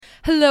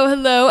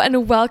Hello,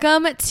 and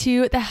welcome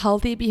to the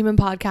Healthy Be Human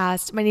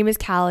podcast. My name is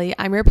Callie.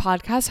 I'm your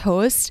podcast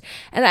host,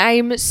 and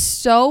I'm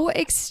so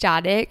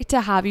ecstatic to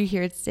have you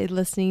here today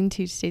listening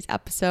to today's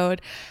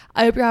episode.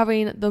 I hope you're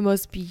having the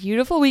most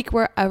beautiful week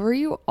wherever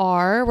you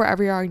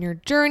are in your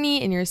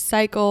journey, in your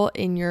cycle,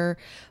 in your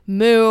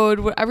mood,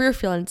 whatever you're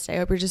feeling today. I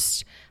hope you're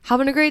just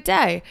having a great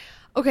day.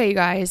 Okay, you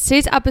guys,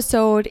 today's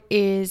episode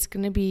is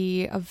going to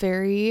be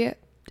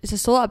it's a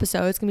solo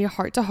episode. It's going to be a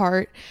heart to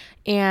heart,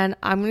 and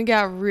I'm going to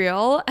get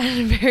real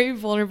and very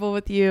vulnerable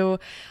with you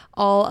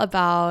all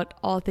about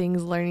all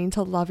things learning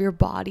to love your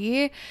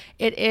body.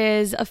 It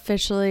is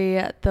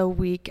officially the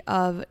week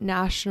of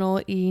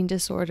National Eating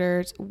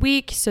Disorders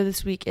Week. So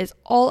this week is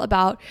all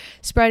about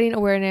spreading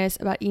awareness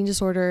about eating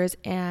disorders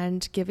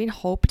and giving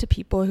hope to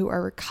people who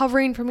are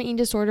recovering from an eating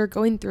disorder,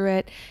 going through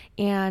it.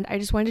 And I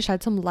just wanted to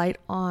shed some light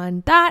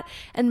on that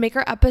and make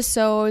our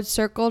episode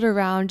circled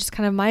around just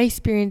kind of my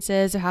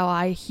experiences of how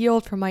I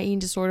healed from my eating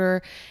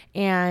disorder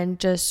and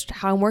just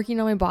how I'm working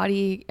on my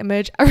body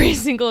image every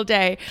single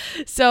day.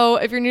 So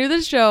if you're new to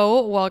the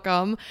show,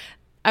 welcome.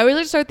 I always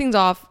like to start things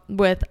off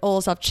with a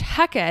little self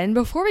check-in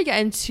before we get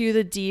into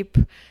the deep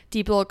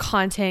little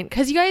content.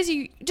 Because you guys,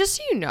 just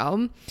so you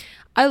know,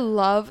 I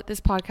love this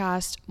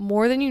podcast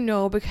more than you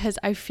know because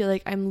I feel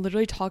like I'm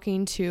literally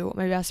talking to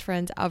my best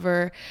friends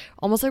ever,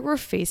 almost like we're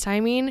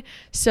FaceTiming.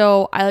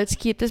 So I like to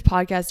keep this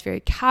podcast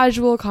very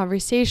casual,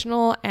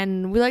 conversational,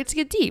 and we like to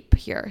get deep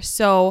here.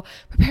 So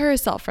prepare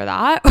yourself for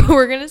that.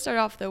 We're going to start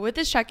off though with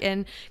this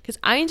check-in because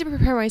I need to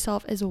prepare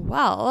myself as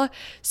well.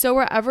 So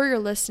wherever you're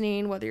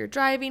listening, whether you're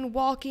driving,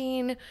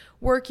 walking,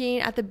 working,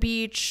 at the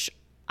beach,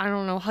 I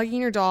don't know,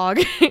 hugging your dog,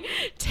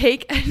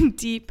 take a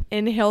deep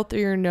inhale through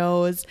your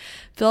nose,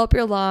 fill up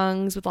your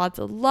lungs with lots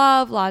of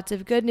love, lots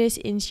of goodness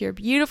into your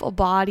beautiful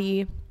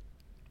body,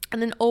 and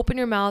then open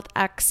your mouth,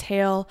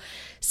 exhale,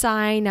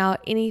 sighing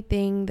out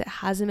anything that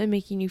hasn't been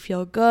making you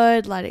feel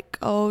good. Let it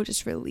go,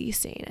 just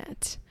releasing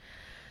it.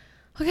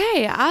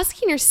 Okay,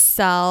 asking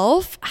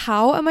yourself,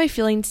 how am I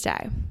feeling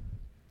today?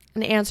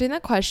 And answering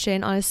that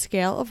question on a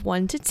scale of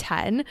 1 to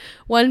 10,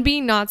 1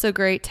 being not so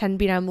great, 10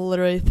 being I'm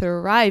literally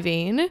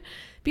thriving.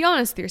 Be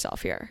honest with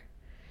yourself here.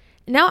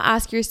 Now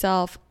ask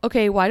yourself,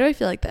 okay, why do I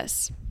feel like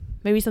this?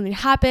 Maybe something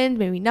happened,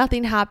 maybe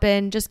nothing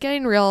happened. Just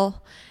getting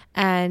real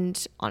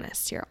and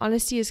honest here.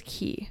 Honesty is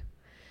key.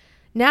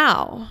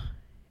 Now,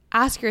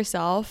 ask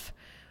yourself,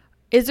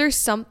 is there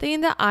something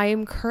that I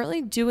am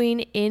currently doing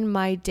in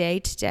my day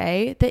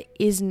today that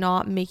is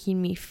not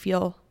making me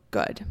feel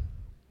good?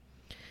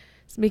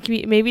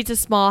 Maybe it's a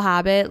small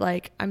habit,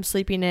 like I'm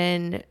sleeping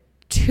in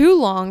too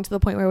long to the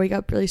point where I wake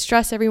up really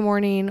stressed every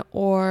morning,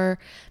 or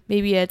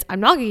maybe it's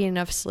I'm not getting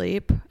enough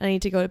sleep. I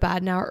need to go to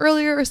bed an hour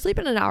earlier or sleep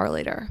in an hour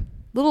later.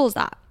 Little as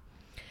that.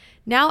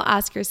 Now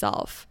ask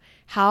yourself,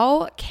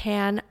 how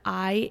can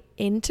I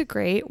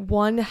integrate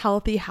one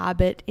healthy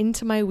habit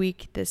into my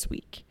week this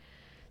week?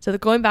 So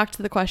going back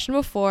to the question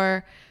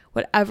before,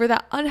 whatever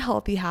that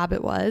unhealthy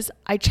habit was,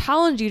 I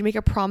challenge you to make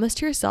a promise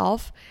to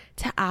yourself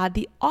to add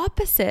the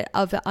opposite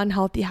of the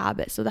unhealthy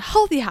habit, so the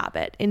healthy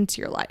habit,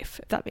 into your life,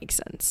 if that makes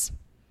sense.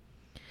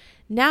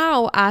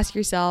 Now ask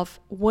yourself,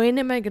 when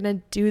am I going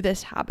to do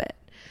this habit?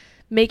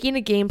 Making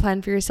a game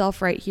plan for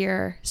yourself right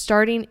here,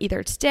 starting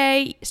either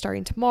today,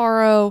 starting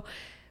tomorrow,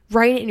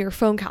 write it in your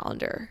phone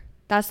calendar.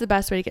 That's the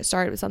best way to get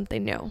started with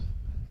something new.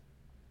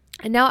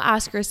 And now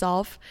ask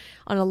yourself,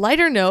 on a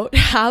lighter note,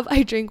 have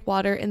I drank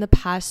water in the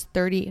past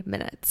 30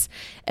 minutes?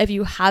 If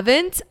you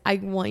haven't, I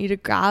want you to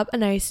grab a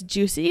nice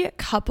juicy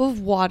cup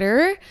of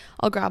water.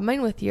 I'll grab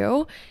mine with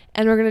you.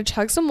 And we're going to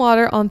chug some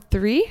water on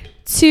 3,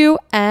 2,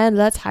 and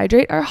let's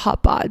hydrate our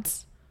hot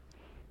bods.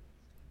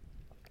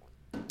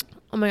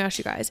 Oh my gosh,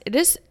 you guys. It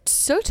is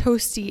so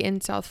toasty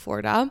in South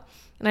Florida.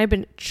 And I've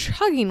been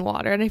chugging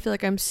water and I feel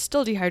like I'm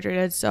still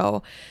dehydrated.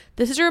 So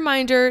this is a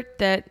reminder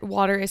that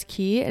water is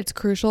key. It's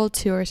crucial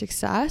to our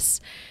success.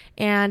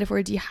 And if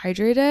we're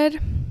dehydrated,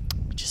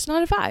 just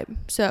not a vibe.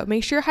 So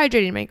make sure you're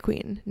hydrating, my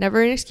queen.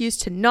 Never an excuse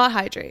to not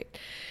hydrate.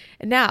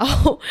 And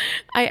now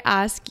I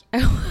ask,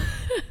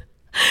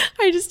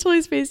 I just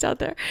totally spaced out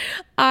there.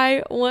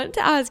 I want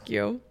to ask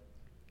you,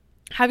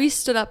 have you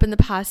stood up in the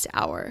past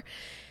hour?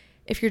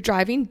 If you're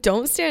driving,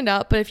 don't stand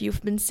up. But if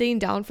you've been sitting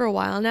down for a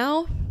while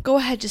now, go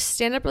ahead, just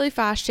stand up really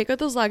fast, shake out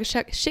those legs,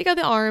 shake out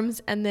the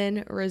arms, and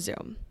then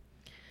resume.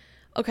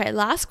 Okay,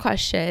 last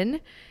question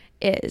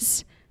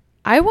is,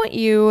 I want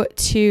you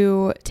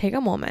to take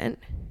a moment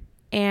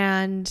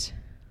and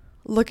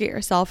look at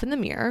yourself in the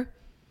mirror,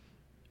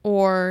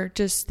 or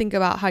just think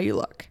about how you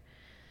look.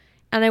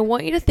 And I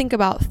want you to think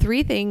about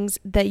 3 things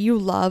that you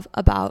love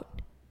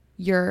about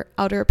your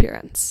outer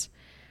appearance.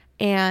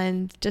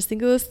 And just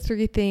think of those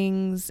 3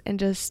 things and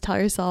just tell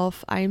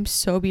yourself, I am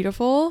so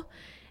beautiful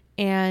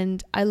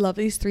and I love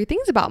these 3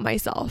 things about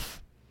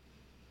myself.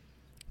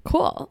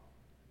 Cool.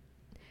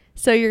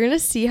 So you're going to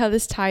see how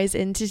this ties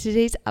into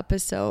today's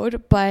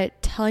episode,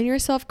 but telling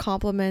yourself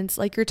compliments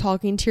like you're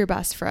talking to your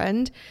best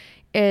friend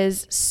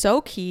is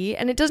so key.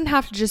 And it doesn't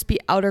have to just be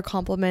outer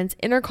compliments.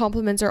 Inner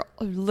compliments are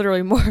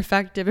literally more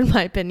effective in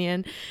my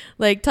opinion.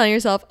 Like telling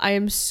yourself, I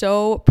am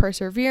so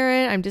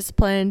perseverant, I'm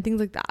disciplined, things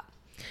like that.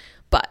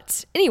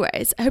 But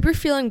anyways, I hope you're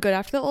feeling good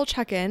after that little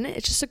check-in.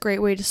 It's just a great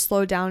way to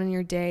slow down in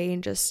your day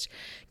and just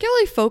get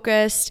really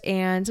focused.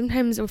 And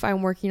sometimes if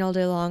I'm working all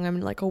day long, I'm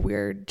in like a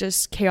weird,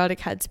 just chaotic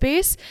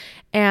headspace.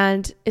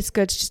 And it's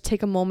good to just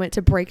take a moment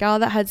to break out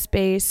of that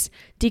headspace,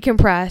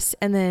 decompress,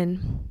 and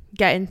then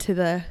get into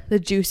the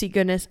juicy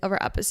goodness of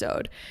our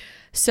episode.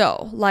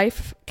 So,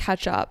 life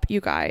catch up,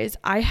 you guys.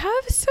 I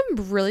have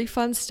some really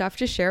fun stuff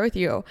to share with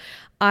you.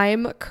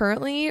 I'm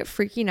currently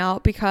freaking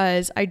out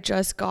because I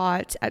just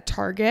got at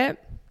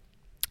Target.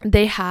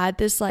 They had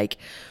this like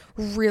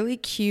really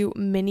cute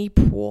mini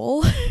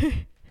pool.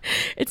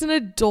 It's an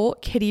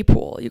adult kiddie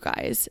pool, you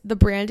guys. The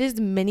brand is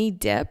Mini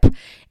Dip,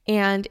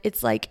 and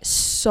it's like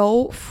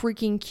so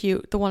freaking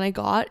cute. The one I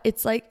got,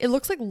 it's like, it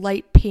looks like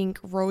light pink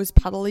rose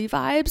petally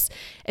vibes.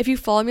 If you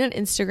follow me on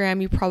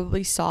Instagram, you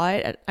probably saw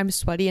it. I'm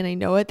Sweaty and I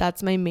Know It.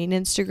 That's my main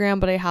Instagram,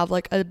 but I have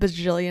like a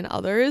bajillion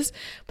others.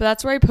 But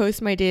that's where I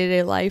post my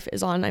day-to-day life,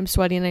 is on I'm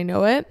Sweaty and I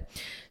Know It.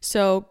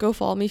 So go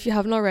follow me if you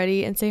haven't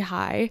already and say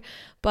hi.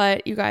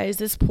 But you guys,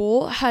 this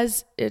pool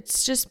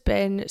it's just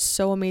been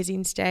so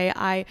amazing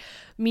today.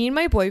 Me and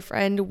my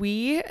boyfriend,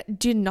 we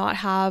did not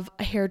have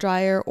a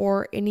hairdryer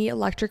or any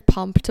electric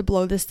pump to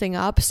blow this thing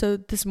up. So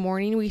this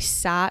morning we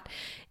sat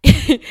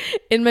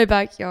in my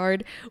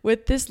backyard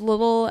with this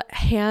little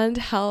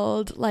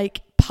handheld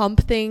like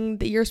pump thing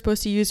that you're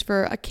supposed to use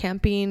for a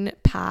camping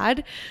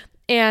pad.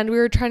 And we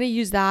were trying to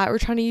use that. We're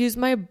trying to use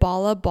my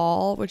Bala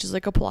ball, which is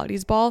like a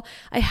Pilates ball.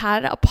 I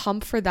had a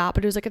pump for that,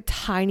 but it was like a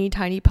tiny,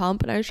 tiny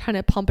pump. And I was trying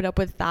to pump it up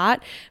with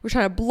that. We're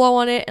trying to blow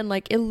on it. And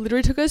like, it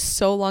literally took us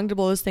so long to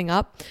blow this thing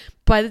up.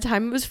 By the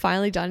time it was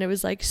finally done, it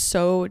was like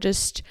so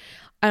just,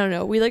 I don't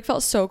know. We like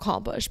felt so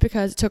accomplished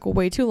because it took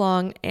way too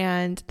long.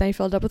 And then I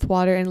filled it up with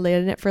water and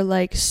laid in it for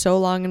like so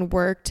long and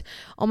worked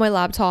on my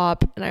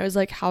laptop. And I was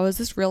like, how is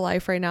this real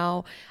life right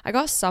now? I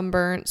got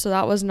sunburnt, so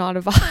that was not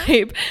a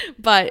vibe.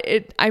 But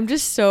I'm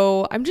just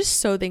so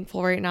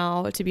thankful right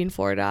now to be in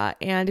Florida.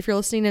 And if you're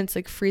listening and it's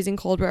like freezing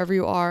cold wherever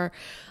you are,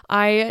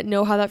 I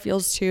know how that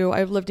feels too.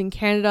 I've lived in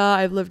Canada.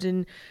 I've lived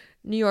in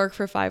New York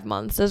for 5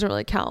 months. Doesn't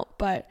really count,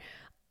 but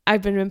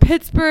I've been in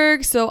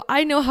Pittsburgh, so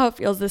I know how it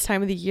feels this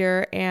time of the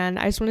year, and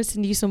I just want to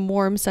send you some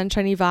warm,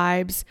 sunshiny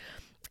vibes,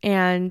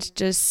 and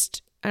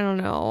just, I don't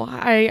know,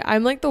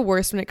 I'm like the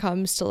worst when it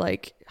comes to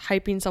like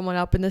hyping someone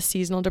up in the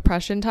seasonal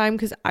depression time,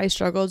 because I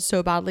struggled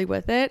so badly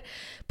with it.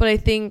 But I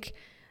think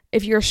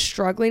if you're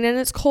struggling and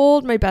it's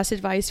cold, my best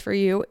advice for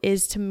you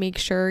is to make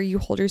sure you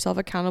hold yourself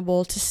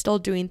accountable to still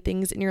doing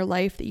things in your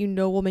life that you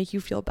know will make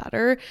you feel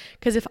better.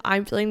 Because if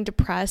I'm feeling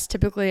depressed,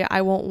 typically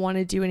I won't want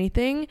to do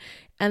anything.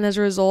 And as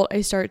a result,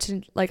 I start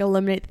to like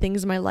eliminate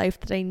things in my life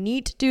that I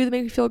need to do that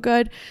make me feel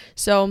good.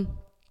 So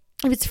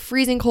if it's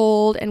freezing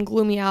cold and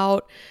gloomy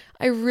out,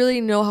 I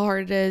really know how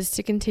hard it is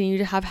to continue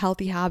to have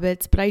healthy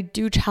habits, but I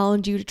do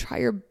challenge you to try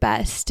your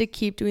best to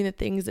keep doing the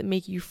things that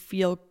make you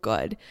feel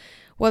good.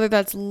 Whether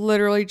that's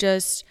literally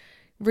just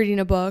reading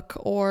a book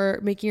or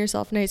making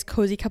yourself a nice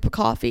cozy cup of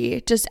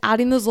coffee, just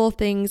adding those little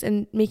things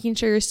and making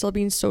sure you're still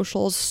being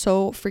social is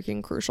so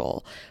freaking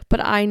crucial.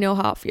 But I know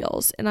how it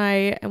feels and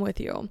I am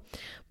with you.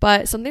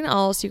 But something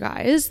else, you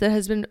guys, that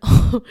has been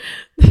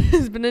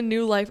a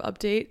new life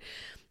update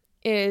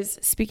is,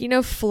 speaking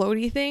of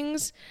floaty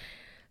things.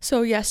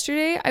 So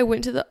yesterday I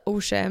went to the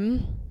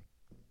ocean,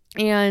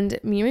 and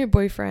me and my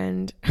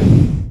boyfriend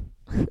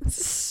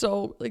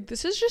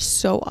this is just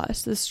so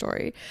us, this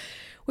story.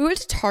 We went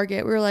to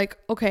Target. We were like,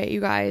 okay, you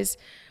guys,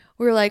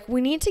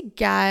 we need to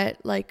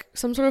get like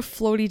some sort of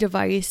floaty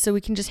device so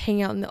we can just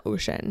hang out in the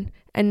ocean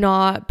and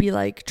not be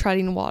like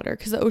treading water,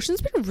 because the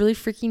ocean's been really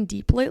freaking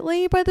deep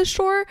lately by the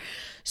shore.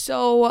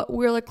 So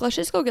we were like, let's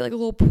just go get like a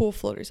little pool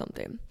float or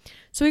something.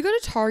 So we go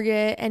to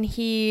Target, and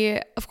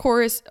of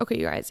course, okay,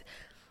 you guys,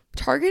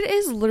 Target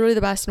is literally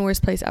the best and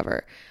worst place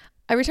ever.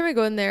 Every time I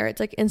go in there, it's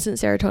like instant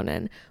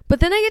serotonin. But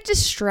then I get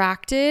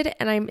distracted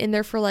and I'm in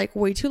there for like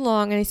way too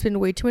long and I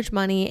spend way too much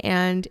money,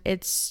 and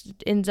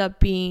ends up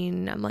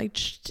being, I'm like,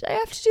 did I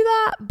have to do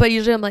that? But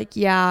usually I'm like,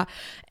 yeah.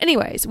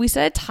 Anyways, we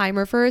set a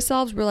timer for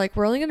ourselves. We're like,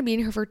 we're only going to be in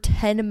here for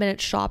 10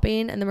 minutes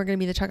shopping, and then we're going to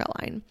be in the checkout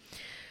line.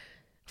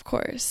 Of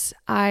course,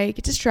 I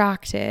get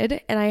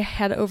distracted and I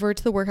head over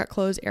to the workout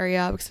clothes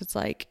area, because it's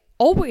like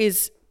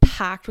always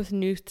packed with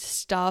new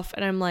stuff.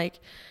 And I'm like,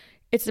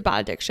 it's a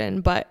bad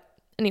addiction. But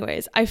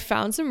anyways, I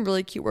found some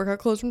really cute workout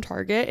clothes from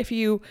Target. If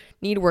you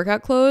need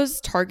workout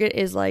clothes, Target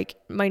is like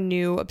my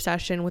new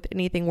obsession with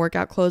anything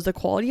workout clothes. The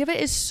quality of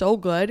it is so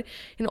good.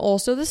 And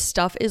also the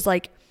stuff is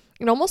like,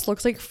 it almost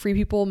looks like Free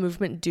People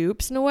Movement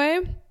dupes in a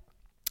way.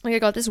 Like I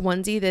got this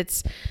onesie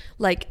that's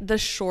like the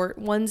short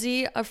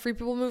onesie of Free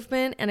People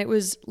Movement, and it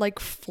was like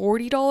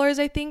 $40,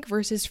 I think,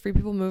 versus Free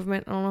People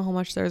Movement. I don't know how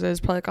much theirs is,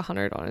 probably like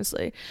 $100,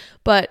 honestly.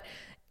 But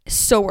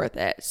so worth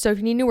it. So if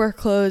you need new work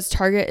clothes,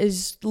 Target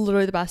is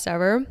literally the best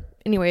ever.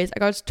 Anyways, I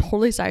got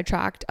totally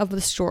sidetracked of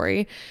the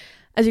story.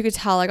 as you could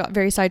tell, I got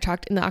very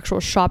sidetracked in the actual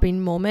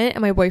shopping moment.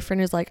 And my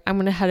boyfriend is like, I'm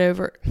going to head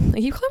over. I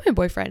keep calling my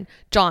boyfriend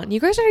John. You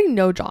guys already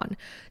know John.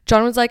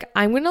 John was like,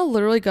 I'm going to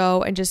literally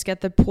go and just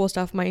get the pool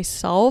stuff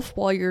myself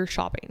while you're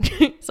shopping.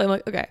 So I'm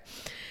like, okay.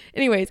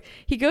 Anyways,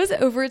 he goes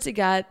over to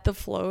get the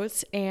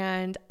floats,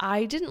 and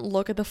I didn't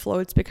look at the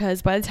floats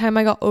because by the time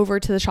I got over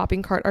to the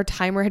shopping cart, our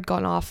timer had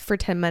gone off for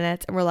 10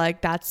 minutes and we're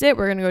like, that's it.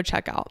 We're going to go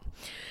check out.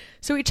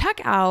 So we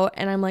check out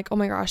and I'm like, oh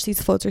my gosh,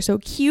 these floats are so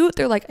cute.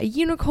 They're like a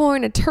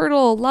unicorn, a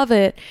turtle, love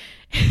it.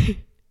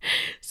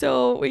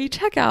 So we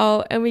check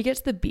out and we get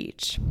to the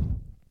beach.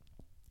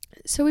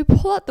 So we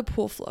pull out the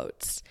pool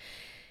floats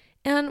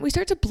and we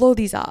start to blow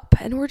these up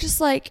and we're just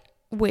like,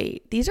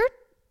 wait, these are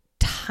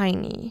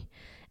tiny.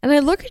 And I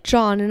look at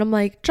John and I'm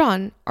like,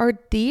 John, are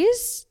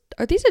these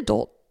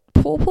adult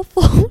pool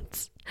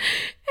floats?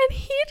 And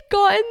he'd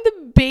gotten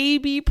the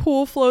baby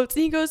pool floats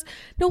and he goes,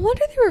 no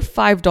wonder they were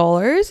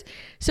 $5.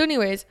 So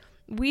anyways,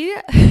 we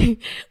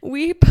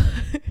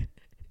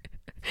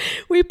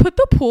put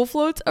the pool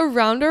floats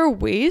around our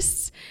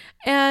waists,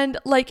 and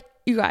like,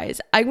 you guys,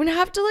 I'm gonna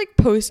have to like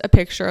post a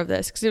picture of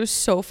this because it was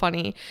so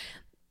funny.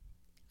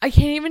 I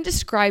can't even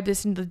describe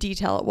this in the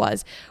detail it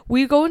was.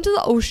 We go into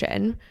the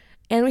ocean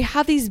and we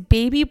have these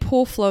baby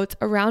pool floats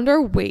around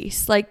our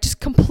waist, like just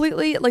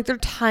completely, like they're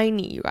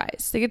tiny, you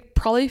guys. They could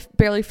probably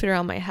barely fit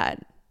around my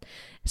head.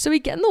 So we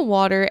get in the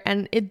water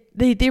and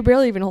they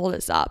barely even hold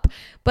us up.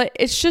 But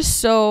it's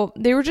just so,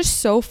 they were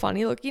just so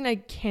funny looking. I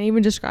can't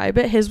even describe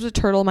it. His was a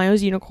turtle, mine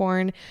was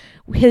unicorn.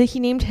 He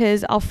named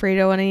his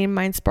Alfredo and I named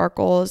mine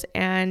Sparkles.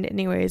 And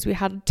anyways, we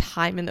had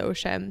time in the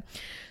ocean.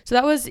 So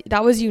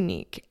that was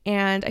unique.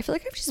 And I feel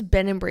like I've just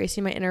been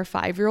embracing my inner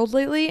 5-year-old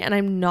lately, and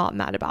I'm not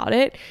mad about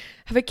it. I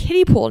have a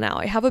kiddie pool now.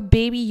 I have a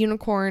baby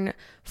unicorn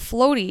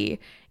floaty,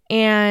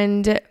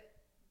 and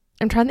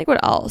I'm trying to think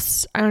what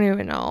else. I don't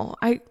even know.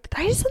 I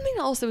did something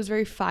else that was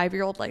very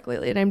 5-year-old like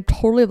lately, and I'm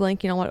totally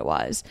blanking on what it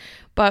was.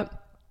 But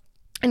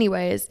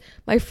anyways,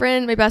 my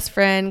best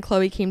friend,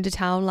 Chloe, came to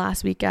town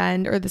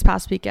this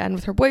past weekend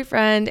with her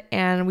boyfriend,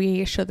 and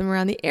we showed them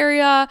around the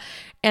area,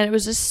 and it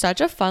was just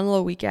such a fun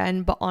little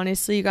weekend. But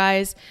honestly, you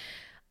guys,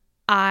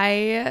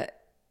 I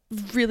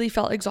really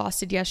felt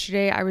exhausted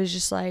yesterday. I was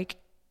just like,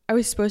 I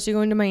was supposed to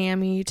go into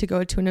Miami to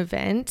go to an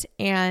event,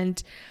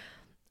 and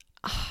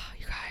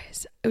you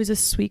guys, it was a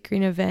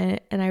Sweetgreen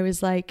event, and I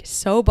was like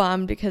so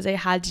bummed because I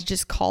had to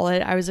just call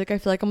it. I was like, I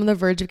feel like I'm on the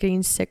verge of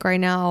getting sick right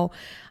now.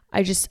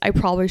 I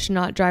probably should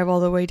not drive all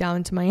the way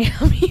down to Miami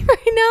right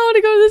now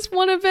to go to this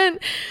one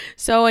event.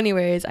 So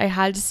anyways, I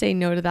had to say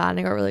no to that,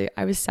 and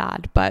I was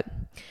sad, but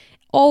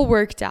all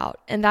worked out.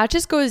 And that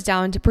just goes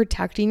down to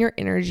protecting your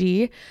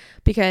energy,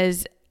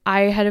 because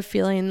I had a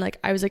feeling like,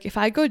 I was like, if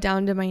I go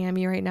down to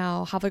Miami right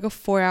now, have like a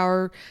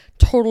 4-hour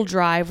total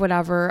drive,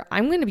 whatever,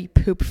 I'm going to be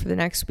pooped for the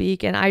next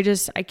week. And I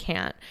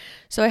can't.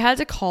 So I had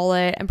to call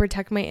it and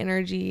protect my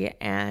energy.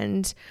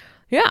 And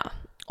yeah.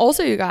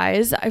 Also, you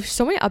guys, I have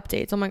so many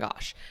updates. Oh my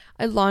gosh.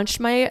 I launched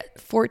my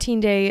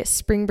 14-day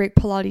spring break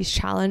Pilates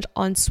challenge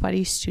on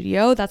Sweaty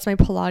Studio. That's my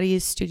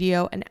Pilates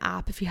studio and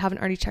app. If you haven't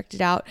already checked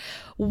it out,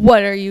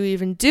 what are you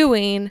even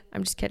doing?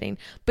 I'm just kidding.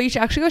 But you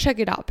should actually go check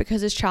it out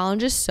because this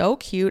challenge is so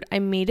cute. I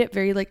made it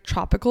very like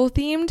tropical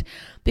themed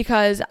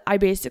because I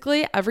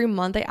basically every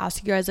month I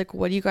ask you guys like,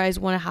 what do you guys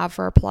want to have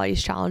for our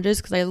Pilates challenges?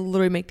 Because I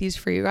literally make these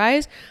for you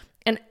guys.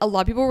 And a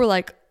lot of people were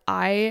like,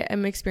 I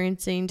am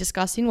experiencing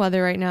disgusting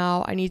weather right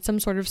now. I need some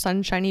sort of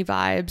sunshiny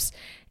vibes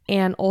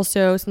and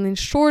also something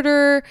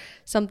shorter,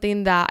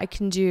 something that I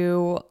can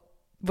do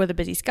with a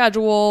busy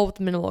schedule, with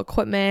minimal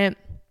equipment,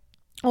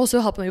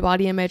 also help my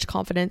body image,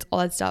 confidence, all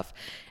that stuff.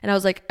 And I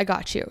was like, I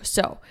got you.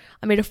 So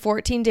I made a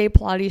 14-day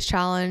Pilates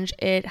challenge.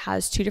 It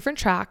has 2 different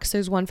tracks.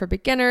 There's one for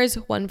beginners,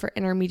 one for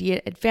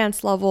intermediate,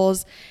 advanced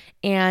levels.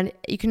 And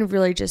you can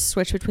really just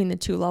switch between the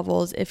 2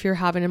 levels if you're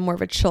having a more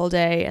of a chill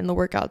day and the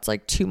workout's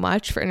like too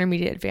much for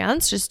intermediate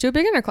advanced, just do a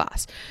beginner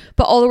class.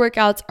 But all the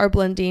workouts are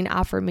blending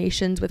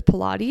affirmations with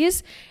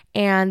Pilates,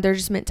 and they're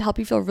just meant to help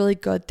you feel really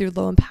good through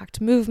low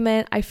impact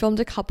movement. I filmed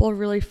a couple of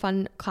really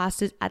fun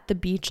classes at the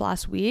beach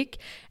last week,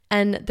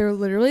 and they're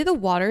literally, the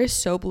water is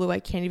so blue I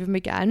can't even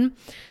begin.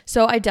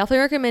 So I definitely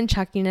recommend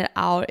checking it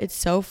out. It's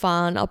so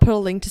fun. I'll put a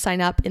link to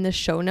sign up in the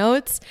show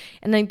notes,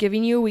 and I'm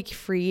giving you a week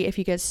free if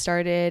you get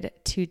started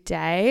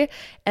today.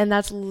 And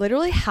that's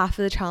literally half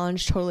of the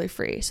challenge totally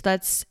free. So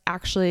that's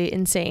actually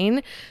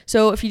insane.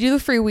 So if you do the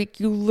free week,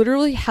 you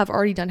literally have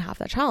already done half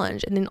that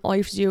challenge. And then all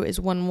you have to do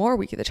is one more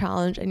week of the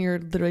challenge and you're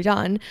literally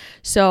done.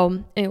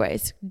 So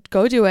anyways,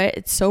 go do it.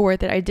 It's so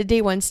worth it. I did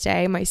day 1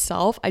 stay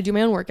myself. I do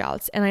my own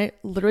workouts and I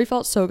literally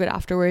felt so good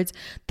afterwards.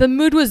 The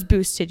mood was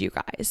boosted, you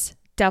guys.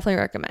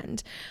 Definitely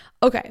recommend.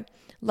 Okay,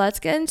 let's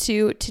get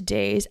into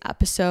today's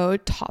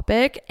episode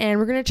topic, and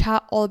we're going to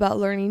chat all about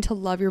learning to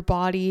love your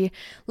body.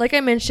 Like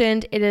I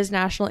mentioned, it is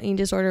National Eating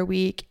Disorder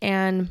Week,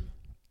 and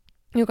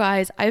you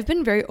guys, I've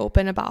been very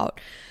open about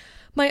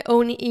my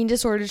own eating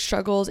disorder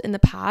struggles in the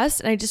past.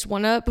 And I just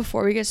want to,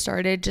 before we get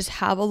started, just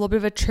have a little bit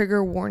of a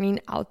trigger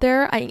warning out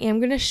there. I am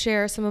going to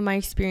share some of my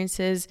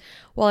experiences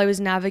while I was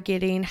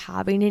navigating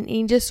having an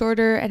eating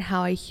disorder and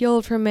how I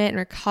healed from it and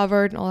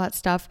recovered and all that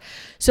stuff.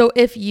 So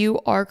if you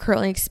are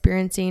currently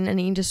experiencing an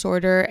eating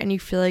disorder and you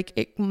feel like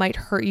it might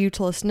hurt you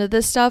to listen to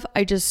this stuff,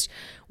 I just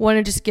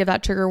want to give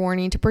that trigger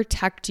warning to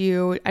protect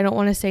you. I don't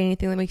want to say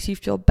anything that makes you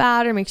feel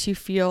bad or makes you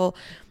feel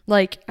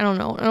like, I don't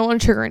know, I don't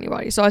want to trigger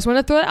anybody. So I just want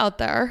to throw it out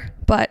there,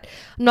 but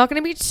I'm not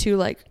going to be too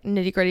like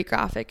nitty gritty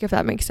graphic, if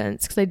that makes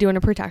sense, because I do want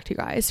to protect you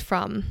guys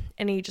from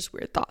any just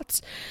weird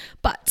thoughts.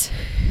 But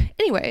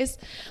anyways,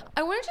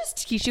 I want to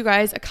just teach you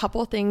guys a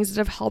couple things that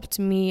have helped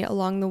me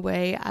along the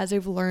way as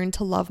I've learned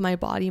to love my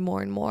body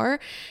more and more.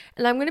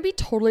 And I'm going to be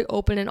totally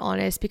open and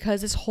honest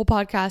because this whole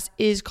podcast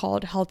is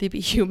called Healthy Be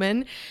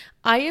Human.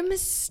 I am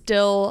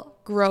still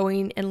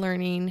growing and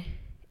learning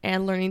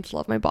to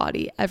love my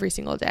body every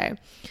single day.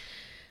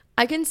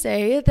 I can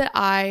say that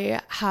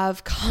I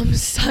have come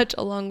such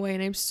a long way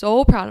and I'm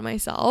so proud of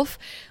myself,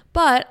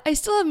 but I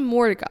still have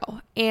more to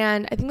go.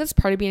 And I think that's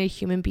part of being a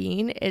human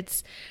being.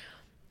 It's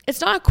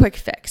not a quick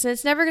fix, and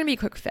it's never going to be a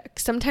quick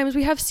fix. Sometimes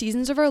we have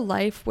seasons of our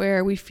life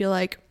where we feel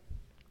like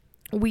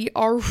we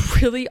are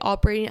really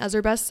operating as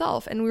our best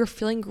self and we're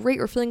feeling great.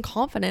 We're feeling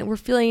confident. We're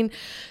feeling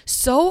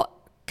so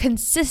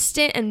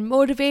consistent and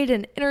motivated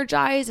and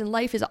energized, and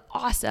life is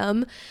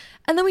awesome.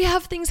 And then we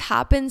have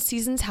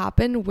seasons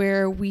happen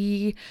where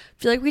we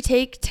feel like we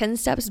take 10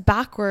 steps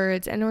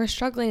backwards and we're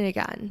struggling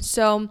again.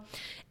 So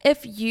I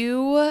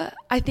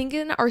think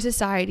in our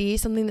society,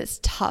 something that's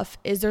tough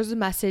is there's a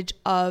message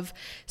of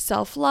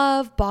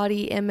self-love,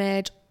 body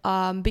image,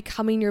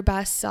 becoming your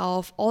best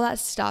self, all that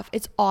stuff.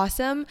 It's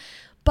awesome.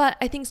 But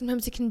I think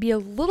sometimes it can be a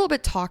little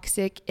bit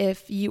toxic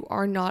if you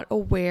are not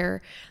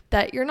aware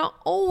that you're not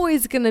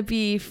always going to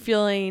be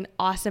feeling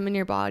awesome in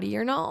your body.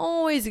 You're not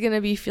always going to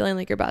be feeling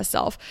like your best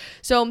self.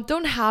 So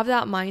don't have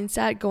that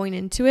mindset going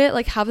into it.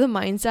 Like, have the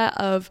mindset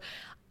of,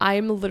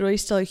 I'm literally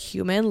still a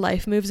human.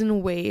 Life moves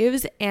in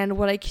waves. And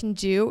what I can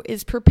do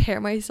is prepare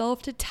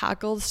myself to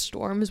tackle the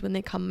storms when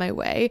they come my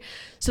way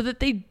so that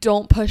they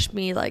don't push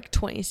me like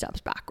 20 steps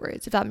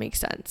backwards, if that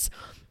makes sense.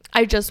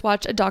 I just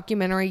watched a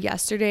documentary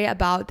yesterday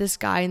about this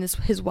guy and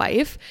his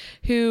wife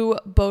who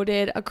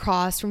boated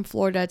across from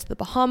Florida to the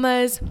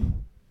Bahamas.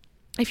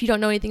 If you don't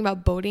know anything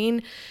about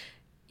boating,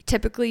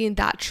 typically in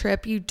that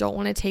trip, you don't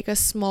want to take a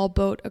small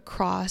boat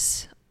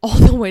across all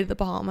the way to the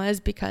Bahamas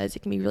because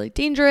it can be really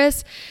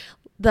dangerous.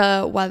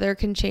 The weather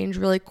can change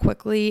really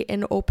quickly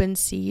in open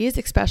seas,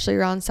 especially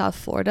around South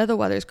Florida. The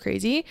weather's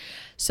crazy.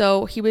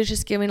 So he was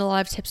just giving a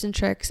lot of tips and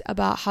tricks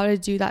about how to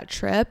do that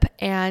trip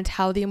and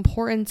how the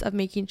importance of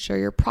making sure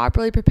you're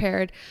properly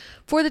prepared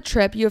for the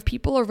trip. You have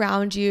people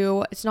around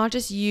you. It's not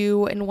just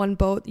you in one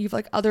boat. You have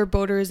like other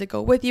boaters that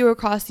go with you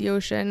across the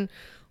ocean,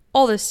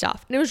 all this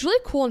stuff. And it was really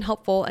cool and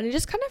helpful. And it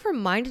just kind of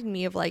reminded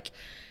me of like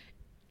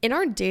in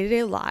our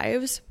day-to-day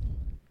lives,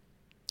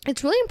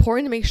 it's really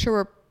important to make sure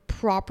we're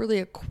properly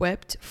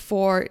equipped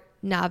for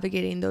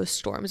navigating those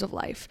storms of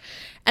life.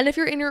 And if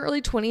you're in your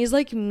early 20s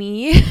like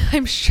me,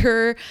 I'm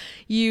sure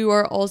you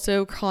are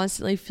also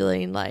constantly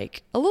feeling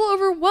like a little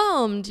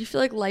overwhelmed. You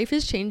feel like life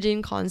is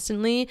changing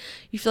constantly.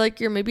 You feel like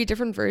you're maybe a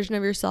different version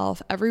of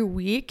yourself every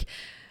week.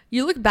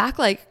 You look back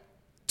like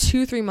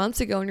 2-3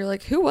 months ago and you're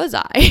like, who was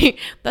I?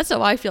 That's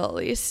how I feel, at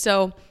least.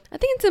 So I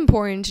think it's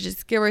important to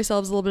just give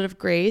ourselves a little bit of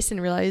grace and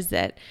realize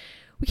that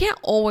we can't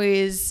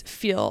always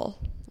feel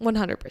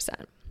 100%.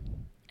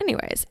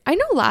 Anyways, I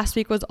know last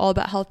week was all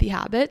about healthy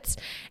habits,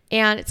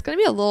 and it's going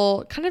to be a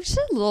little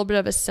bit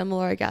of a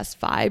similar, I guess,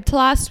 vibe to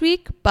last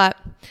week, but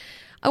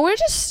I want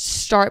to just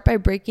start by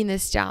breaking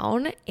this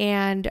down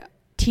and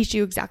teach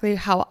you exactly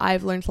how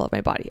I've learned to love my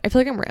body. I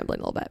feel like I'm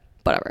rambling a little bit,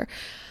 whatever.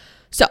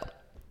 So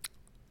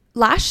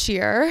last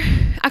year,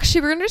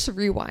 actually, we're going to just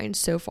rewind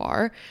so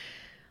far.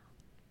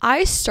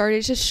 I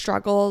started to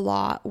struggle a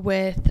lot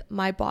with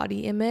my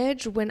body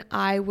image when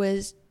I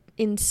was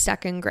in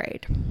second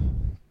grade.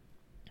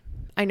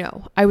 I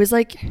know. I was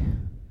like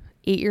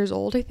 8 years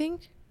old, I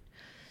think.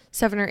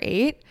 7 or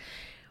 8,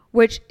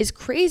 which is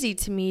crazy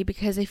to me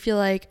because I feel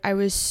like I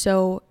was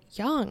so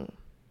young.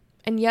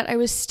 And yet I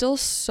was still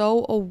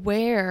so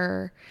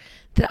aware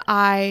that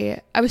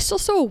I was still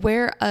so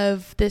aware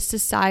of this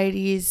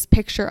society's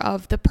picture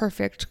of the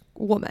perfect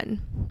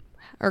woman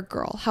or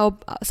girl, how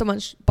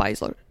someone's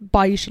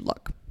body should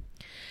look.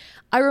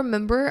 I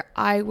remember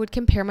I would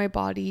compare my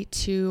body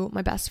to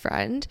my best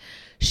friend.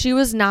 She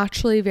was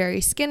naturally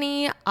very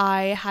skinny.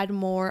 I had a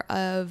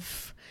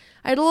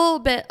little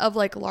bit of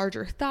like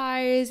larger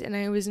thighs, and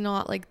I was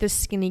not like this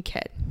skinny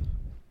kid.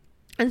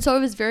 And so I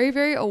was very,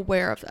 very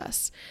aware of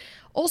this.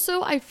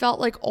 Also, I felt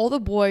like all the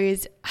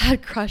boys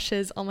had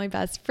crushes on my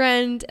best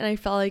friend, and I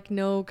felt like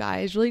no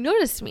guys really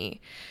noticed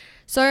me.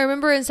 So I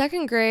remember in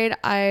second grade,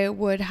 I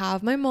would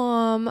have my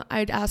mom,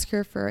 I'd ask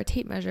her for a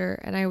tape measure,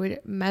 and I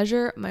would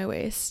measure my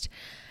waist.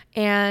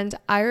 And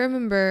I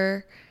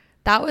remember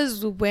that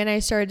was when I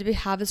started to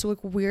have this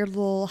like weird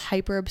little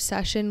hyper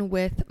obsession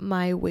with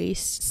my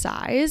waist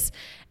size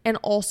and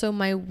also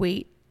my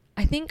weight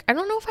I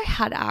don't know if I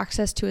had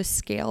access to a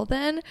scale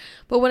then,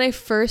 but when I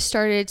first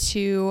started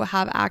to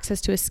have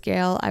access to a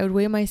scale, I would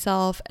weigh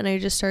myself and I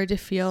just started to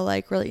feel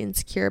like really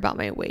insecure about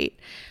my weight.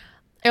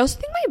 I also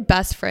think my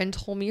best friend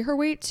told me her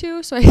weight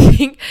too. So I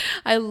think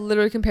I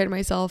literally compared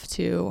myself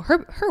to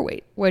her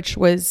weight, which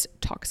was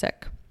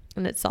toxic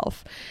in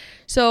itself.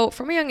 So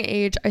from a young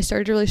age, I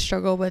started to really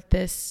struggle with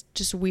this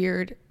just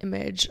weird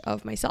image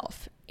of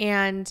myself.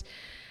 And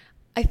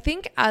I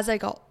think as I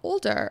got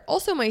older,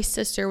 also my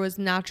sister was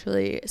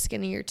naturally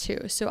skinnier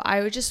too. So I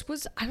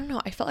don't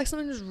know, I felt like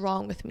something was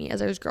wrong with me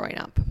as I was growing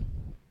up,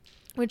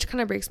 which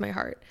kind of breaks my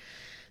heart.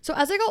 So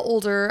as I got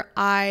older,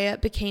 I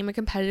became a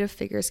competitive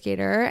figure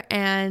skater,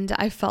 and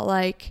I felt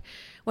like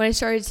when I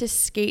started to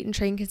skate and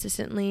train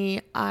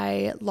consistently,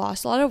 I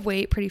lost a lot of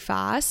weight pretty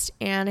fast,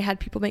 and I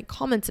had people make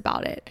comments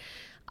about it.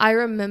 I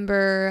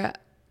remember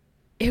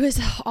it was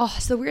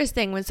it's the weirdest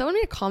thing when someone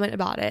made a comment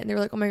about it and they were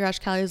like, oh my gosh,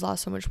 Callie has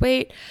lost so much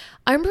weight.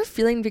 I remember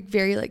feeling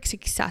very like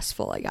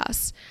successful, I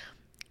guess.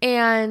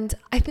 And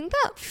I think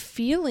that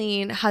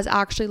feeling has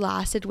actually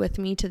lasted with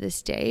me to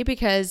this day,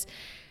 because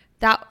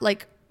that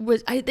like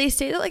they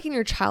say that like in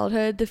your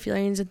childhood, the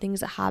feelings and things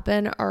that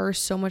happen are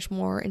so much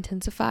more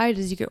intensified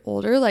as you get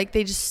older. Like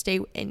they just stay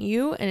in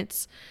you,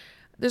 and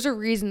there's a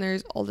reason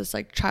there's all this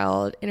like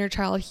inner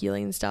child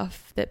healing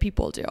stuff that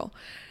people do.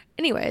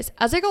 Anyways,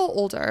 as I got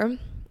older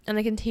and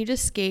I continued to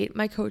skate,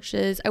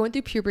 I went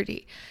through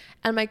puberty,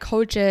 and I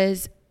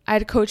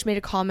had a coach made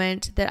a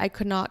comment that I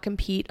could not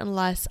compete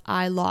unless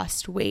I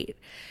lost weight.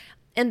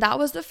 And that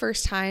was the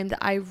first time that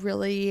I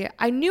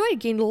knew I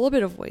gained a little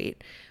bit of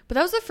weight, but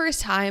that was the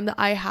first time that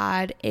I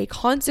had a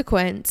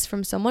consequence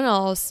from someone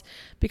else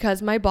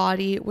because my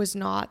body was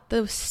not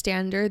the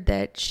standard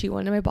that she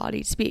wanted my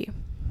body to be.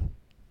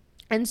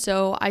 And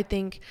so I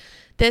think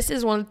this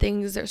is one of the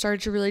things that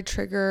started to really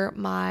trigger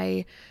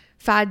my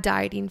fad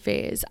dieting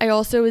phase. I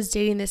also was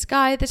dating this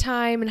guy at the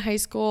time in high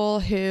school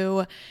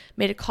who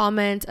made a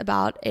comment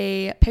about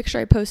a picture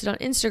I posted on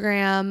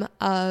Instagram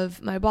of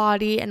my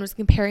body and was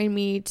comparing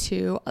me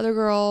to other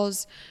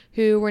girls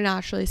who were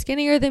naturally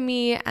skinnier than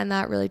me, and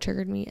that really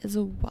triggered me as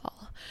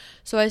well.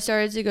 So I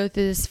started to go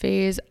through this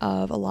phase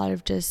of a lot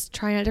of just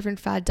trying out different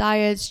fad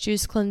diets,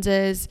 juice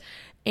cleanses,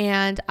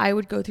 and I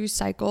would go through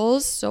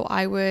cycles. So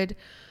I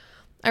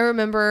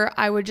remember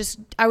I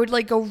would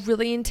like go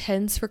really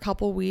intense for a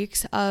couple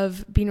weeks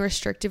of being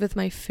restrictive with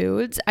my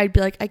foods. I'd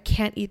be like, I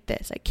can't eat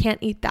this, I can't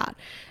eat that.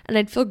 And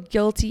I'd feel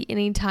guilty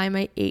anytime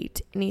I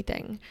ate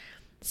anything.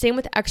 Same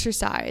with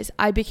exercise.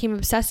 I became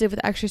obsessive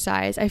with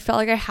exercise. I felt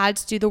like I had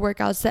to do the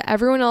workouts that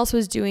everyone else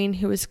was doing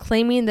who was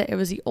claiming that it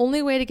was the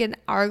only way to get an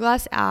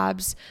hourglass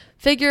abs,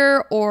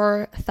 figure,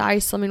 or thigh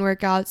slimming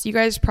workouts. You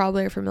guys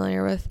probably are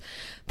familiar with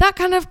that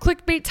kind of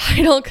clickbait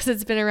title because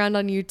it's been around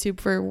on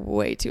YouTube for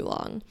way too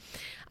long.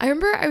 I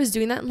remember I was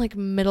doing that in like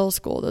middle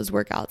school, those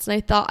workouts.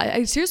 And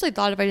I seriously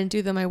thought if I didn't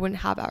do them, I wouldn't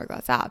have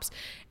hourglass abs.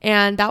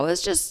 And that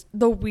was just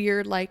the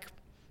weird like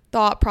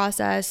thought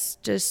process,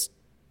 just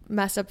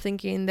messed up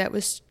thinking that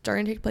was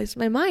starting to take place in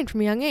my mind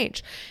from a young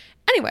age.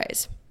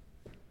 Anyways,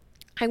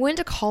 I went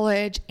to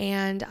college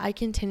and I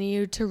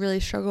continued to really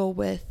struggle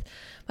with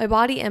my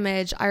body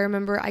image. I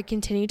remember I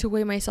continued to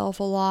weigh myself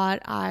a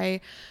lot.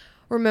 I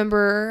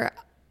remember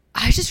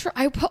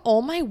I put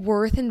all my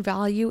worth and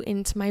value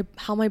into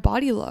how my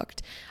body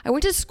looked. I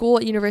went to school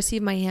at University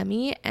of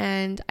Miami,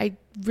 and I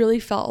really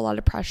felt a lot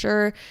of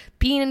pressure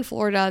being in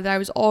Florida that I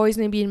was always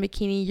going to be in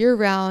bikini year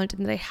round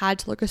and that I had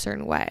to look a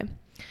certain way.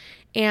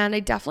 And I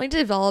definitely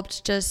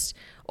developed just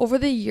over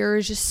the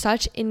years just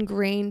such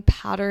ingrained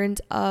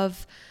patterns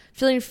of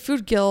feeling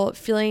food guilt,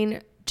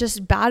 feeling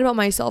just bad about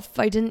myself if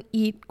I didn't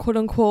eat quote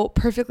unquote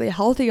perfectly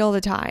healthy all the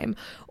time,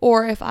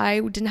 or if I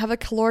didn't have a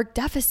caloric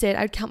deficit,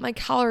 I'd count my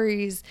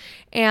calories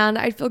and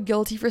I'd feel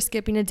guilty for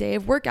skipping a day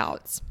of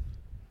workouts.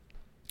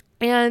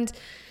 And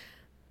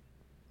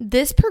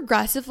this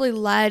progressively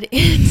led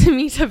into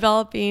me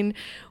developing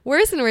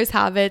worse and worse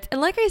habits.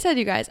 And like I said,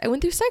 you guys, I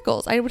went through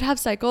cycles. I would have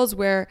cycles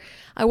where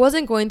I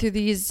wasn't going through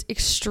these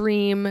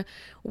extreme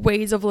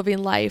ways of living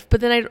life, but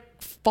then I'd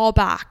fall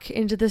back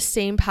into the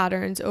same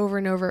patterns over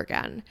and over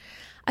again.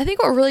 I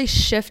think what really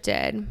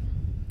shifted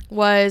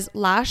was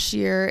last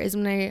year is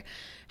when I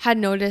had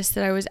noticed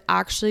that I was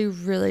actually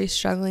really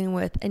struggling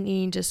with an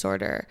eating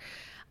disorder.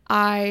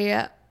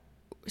 I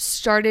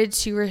started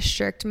to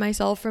restrict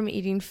myself from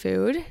eating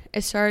food.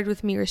 It started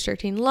with me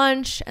restricting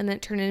lunch, and then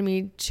it turned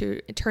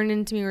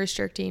into me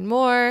restricting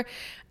more.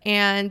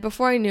 And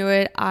before I knew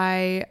it,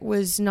 I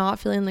was not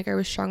feeling like I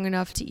was strong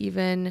enough to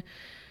even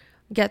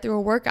get through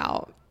a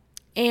workout.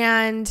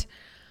 And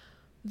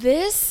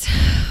this,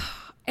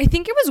 I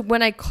think it was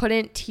when I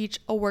couldn't teach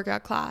a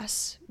workout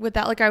class with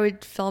that, like I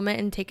would film it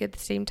and take it at the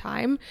same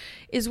time,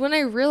 is when I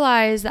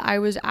realized that I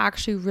was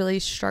actually really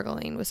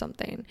struggling with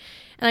something.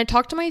 And I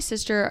talked to my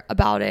sister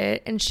about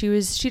it, and she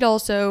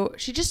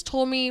just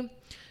told me,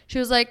 she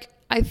was like,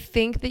 I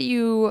think that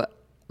you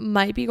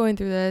might be going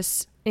through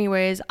this.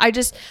 Anyways, I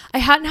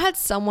hadn't had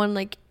someone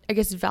like I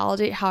guess,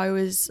 validate how I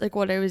was, like,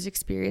 what I was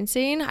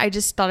experiencing. I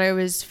just thought I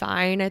was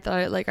fine. I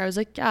was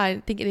like, yeah, I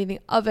didn't think anything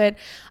of it.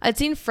 I'd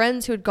seen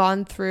friends who had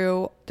gone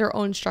through their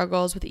own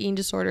struggles with eating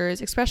disorders,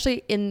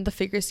 especially in the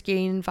figure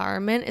skating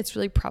environment. It's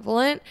really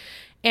prevalent.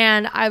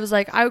 And I was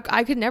like,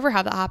 I could never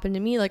have that happen to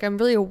me. Like, I'm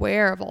really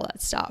aware of all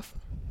that stuff.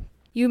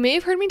 You may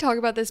have heard me talk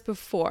about this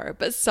before,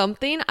 but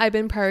something I've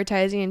been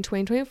prioritizing in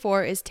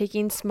 2024 is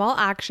taking small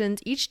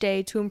actions each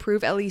day to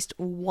improve at least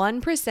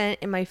 1%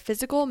 in my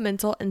physical,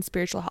 mental, and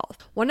spiritual health.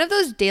 One of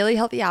those daily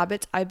healthy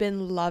habits I've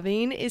been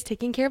loving is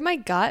taking care of my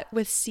gut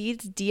with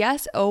Seed's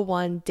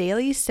DS-01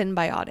 Daily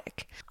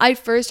Synbiotic. I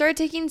first started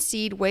taking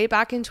Seed way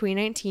back in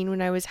 2019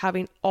 when I was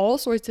having all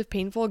sorts of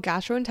painful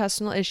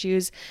gastrointestinal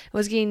issues and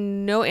was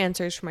getting no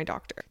answers from my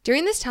doctor.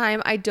 During this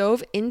time, I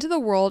dove into the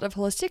world of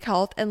holistic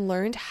health and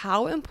learned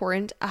how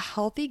important a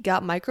healthy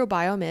gut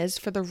microbiome is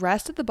for the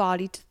rest of the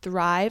body to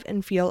thrive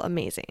and feel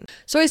amazing.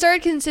 So I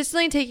started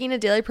consistently taking a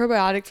daily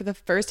probiotic for the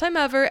first time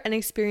ever and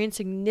experienced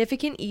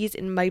significant ease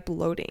in my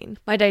bloating.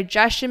 My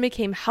digestion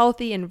became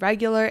healthy and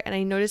regular, and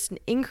I noticed an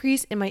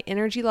increase in my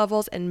energy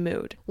levels and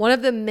mood. One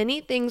of the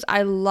many things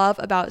I love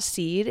about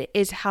Seed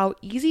is how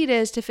easy it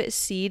is to fit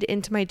Seed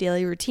into my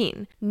daily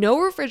routine. No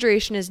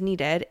refrigeration is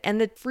needed,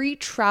 and the free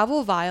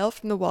travel vial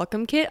from the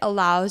welcome kit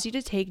allows you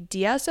to take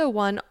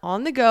DS-01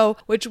 on the go,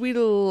 which we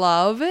love,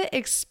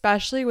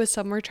 especially with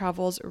summer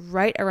travels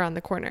right around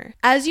the corner.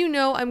 As you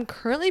know, I'm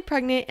currently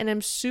pregnant and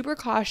I'm super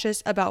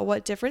cautious about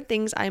what different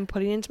things I'm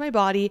putting into my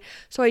body,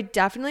 so I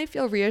definitely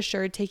feel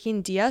reassured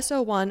taking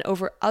DS-01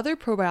 over other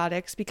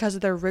probiotics because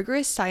of their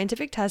rigorous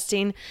scientific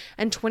testing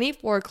and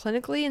 24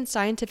 clinically and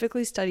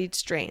scientifically studied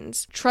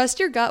strains. Trust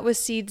your gut with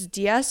Seed's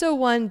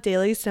DS-01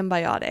 Daily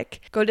Synbiotic.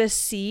 Go to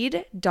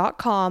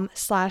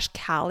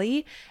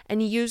seed.com/Callie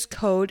and use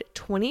code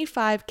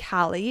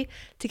 25Callie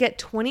to get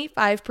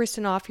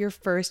 25% off your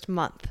first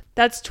month.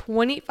 That's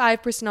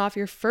 25% off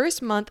your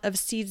first month of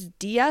Seed's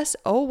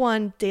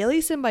DS-01 Daily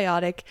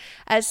Synbiotic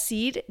at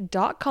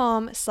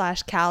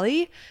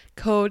seed.com/Callie,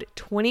 code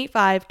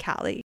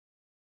 25Callie.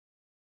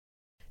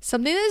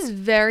 Something that is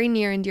very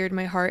near and dear to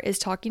my heart is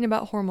talking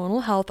about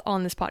hormonal health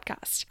on this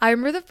podcast. I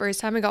remember the first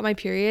time I got my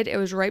period, it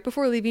was right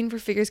before leaving for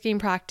figure skating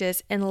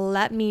practice, and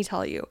let me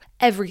tell you,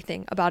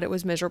 everything about it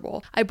was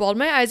miserable. I bawled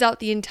my eyes out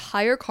the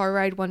entire car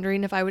ride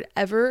wondering if I would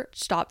ever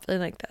stop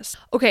feeling like this.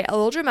 Okay, a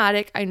little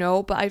dramatic, I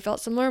know, but I felt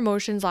similar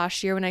emotions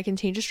last year when I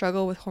continued to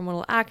struggle with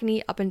hormonal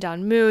acne, up and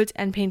down moods,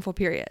 and painful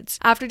periods.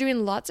 After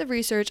doing lots of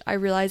research, I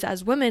realized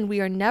as women,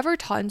 we are never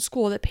taught in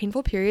school that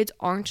painful periods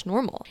aren't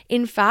normal.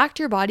 In fact,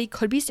 your body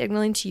could be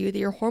signaling to you that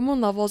your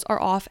hormone levels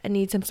are off and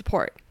need some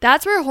support.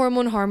 That's where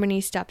Hormone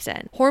Harmony steps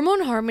in.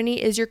 Hormone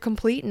Harmony is your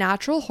complete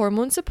natural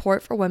hormone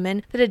support for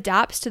women that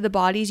adapts to the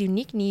body's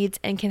unique needs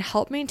and can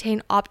help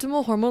maintain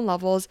optimal hormone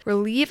levels,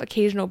 relieve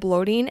occasional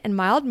bloating and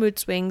mild mood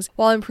swings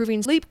while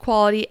improving sleep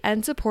quality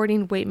and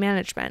supporting weight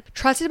management.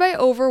 Trusted by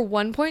over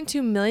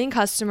 1.2 million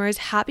customers,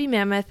 Happy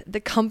Mammoth, the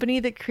company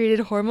that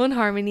created Hormone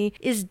Harmony,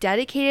 is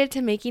dedicated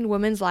to making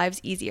women's lives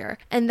easier.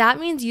 And that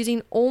means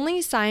using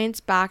only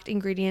science-backed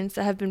ingredients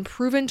that have been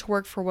proven to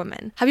work for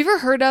women. Have you ever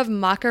heard of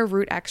maca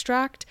root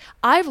extract?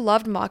 I've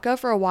loved maca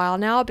for a while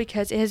now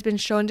because it has been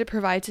shown to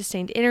provide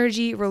sustained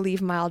energy, relieve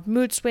mild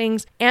mood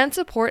swings, and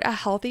support a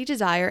healthy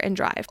desire and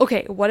drive.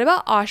 Okay, what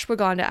about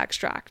ashwagandha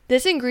extract?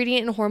 This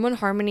ingredient in Hormone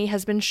Harmony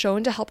has been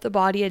shown to help the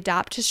body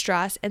adapt to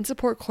stress and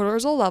support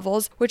cortisol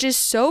levels, which is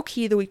so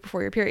key the week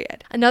before your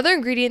period. Another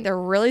ingredient that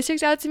really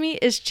sticks out to me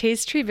is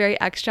chaste tree berry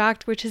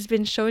extract, which has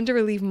been shown to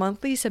relieve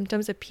monthly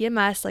symptoms of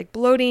PMS like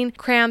bloating,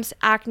 cramps,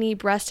 acne,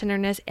 breast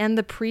tenderness, and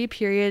the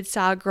pre-period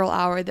sad girl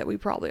hour that we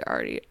probably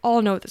already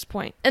all know at this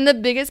point. And the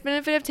biggest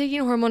benefit of taking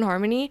Hormone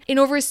Harmony, in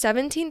over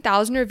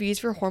 17,000 reviews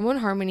for Hormone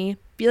Harmony,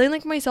 feeling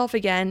like myself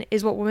again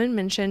is what women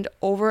mentioned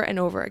over and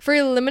over. For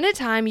a limited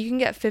time, you can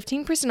get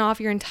 15% off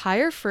your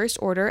entire first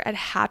order at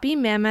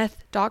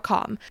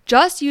happymammoth.com.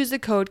 Just use the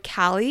code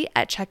Callie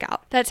at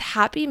checkout. That's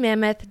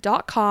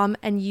happymammoth.com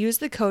and use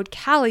the code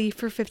Callie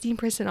for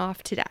 15%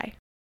 off today.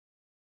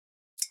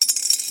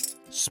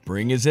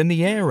 Spring is in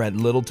the air at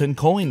Littleton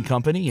Coin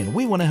Company, and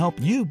we want to help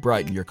you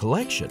brighten your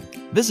collection.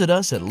 Visit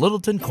us at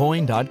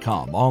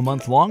littletoncoin.com all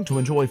month long to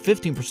enjoy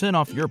 15%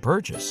 off your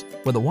purchase.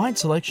 With a wide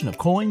selection of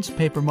coins,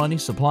 paper money,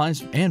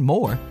 supplies, and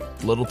more,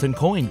 Littleton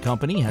Coin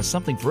Company has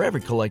something for every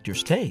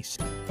collector's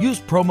taste. Use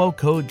promo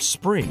code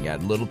SPRING at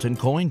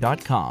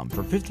littletoncoin.com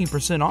for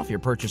 15% off your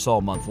purchase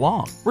all month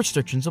long.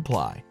 Restrictions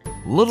apply.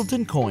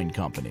 Littleton Coin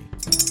Company.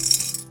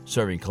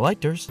 Serving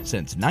collectors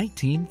since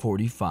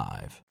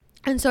 1945.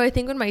 And so I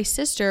think when my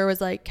sister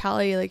was like,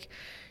 Callie, like,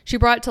 she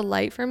brought it to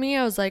light for me,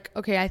 I was like,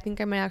 okay, I think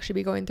I might actually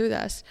be going through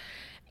this.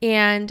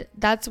 And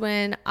that's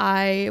when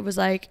I was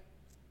like,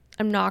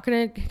 I'm not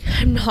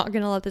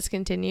gonna let this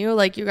continue.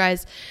 Like, you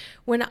guys,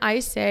 when I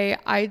say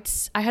I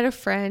had a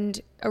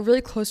friend, a really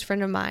close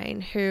friend of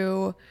mine,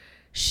 who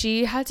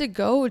she had to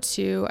go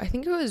to, I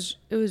think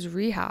it was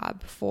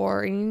rehab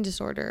for an eating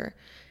disorder,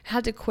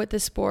 had to quit the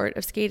sport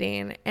of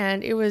skating.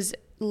 And it was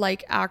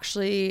like,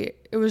 actually,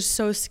 it was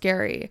so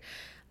scary.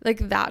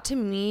 Like that to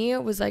me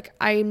was like,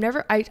 I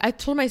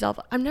told myself,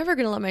 I'm never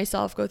going to let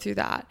myself go through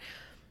that.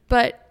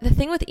 But the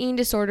thing with eating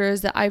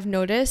disorders that I've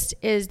noticed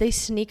is they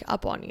sneak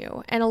up on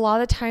you. And a lot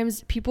of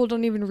times people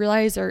don't even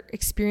realize they're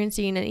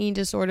experiencing an eating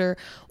disorder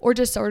or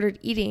disordered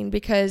eating,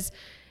 because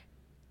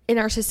in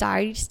our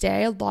society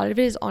today, a lot of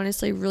it is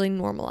honestly really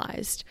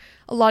normalized.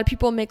 A lot of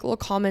people make little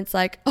comments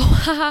like, oh,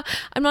 haha,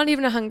 I'm not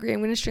even hungry,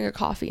 I'm going to drink a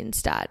coffee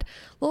instead.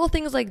 Little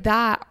things like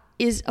that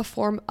is a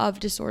form of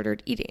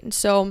disordered eating.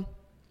 So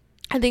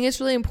I think it's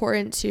really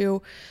important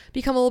to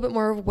become a little bit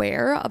more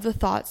aware of the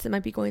thoughts that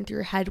might be going through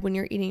your head when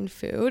you're eating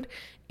food,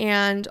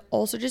 and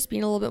also just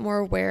being a little bit more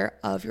aware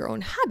of your own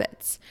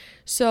habits.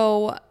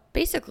 So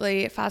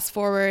basically, fast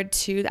forward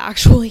to the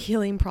actual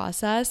healing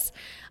process,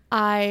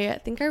 I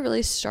think I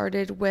really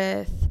started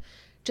with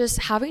just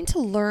having to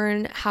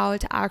learn how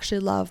to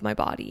actually love my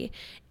body.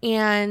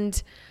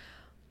 And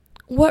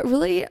what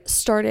really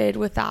started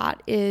with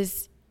that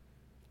is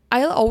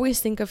I always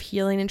think of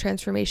healing and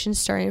transformation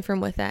starting from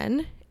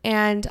within.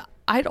 And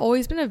I'd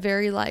always been a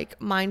very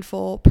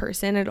mindful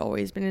person. I'd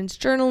always been into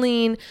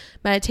journaling,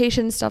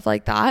 meditation, stuff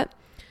like that.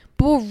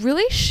 But what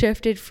really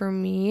shifted for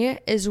me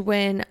is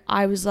when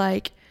I was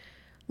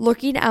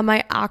looking at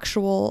my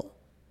actual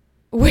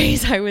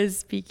ways I was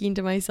speaking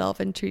to myself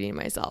and treating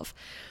myself.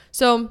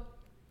 So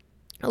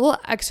a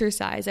little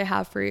exercise I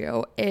have for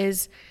you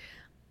is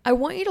I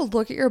want you to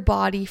look at your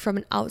body from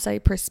an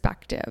outside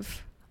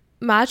perspective.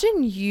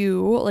 Imagine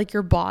you,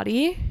 your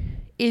body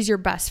is your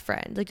best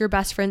friend. Your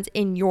best friend's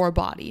in your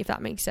body, if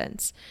that makes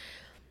sense.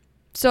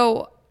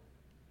 So,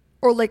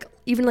 or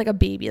even a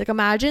baby.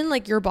 Imagine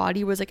your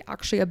body was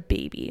actually a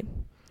baby.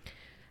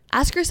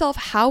 Ask yourself,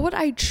 how would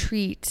I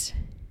treat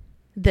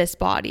this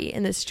body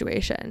in this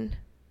situation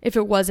if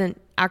it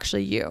wasn't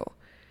actually you?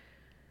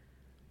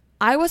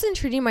 I wasn't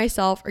treating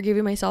myself or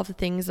giving myself the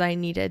things that I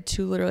needed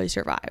to literally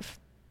survive.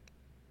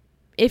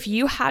 If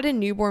you had a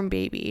newborn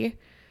baby,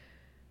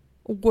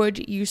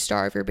 would you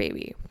starve your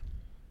baby?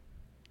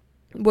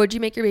 Would you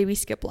make your baby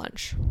skip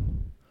lunch?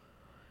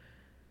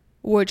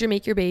 Would you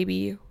make your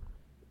baby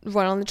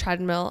run on the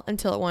treadmill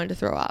until it wanted to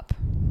throw up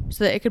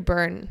so that it could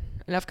burn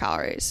enough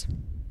calories?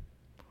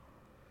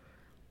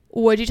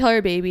 Would you tell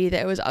your baby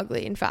that it was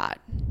ugly and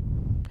fat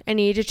and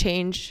needed to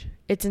change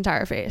its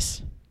entire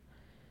face?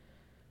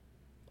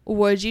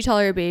 Would you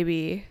tell your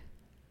baby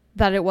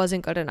that it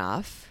wasn't good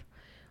enough,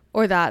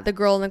 or that the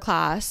girl in the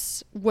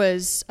class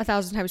was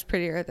 1,000 times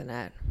prettier than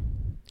it?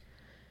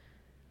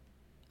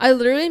 I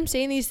literally am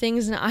saying these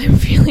things and I'm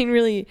feeling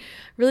really,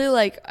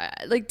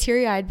 really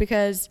teary-eyed,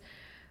 because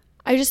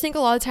I just think a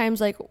lot of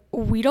times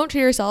we don't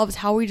treat ourselves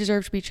how we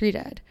deserve to be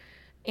treated.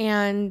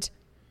 And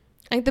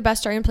I think the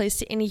best starting place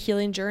to any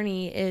healing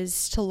journey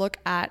is to look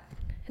at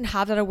and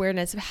have that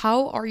awareness of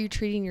how are you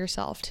treating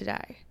yourself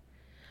today?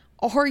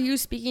 Are you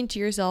speaking to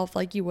yourself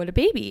like you would a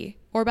baby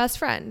or a best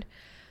friend?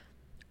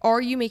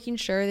 Are you making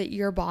sure that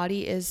your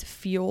body is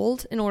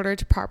fueled in order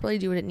to properly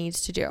do what it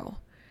needs to do?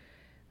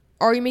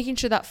 Are you making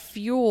sure that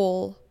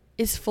fuel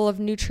is full of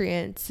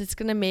nutrients? It's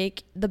going to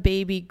make the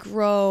baby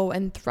grow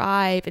and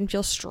thrive and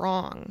feel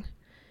strong.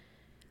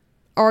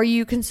 Are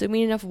you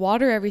consuming enough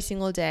water every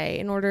single day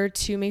in order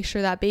to make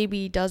sure that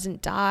baby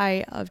doesn't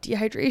die of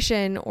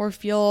dehydration or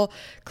feel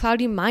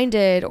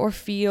cloudy-minded or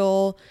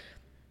feel,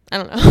 I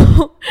don't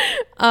know.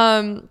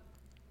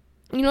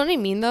 You know what I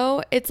mean,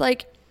 though? It's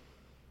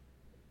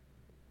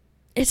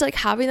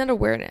having that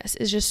awareness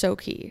is just so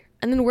key.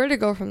 And then where to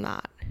go from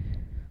that?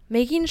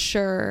 Making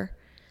sure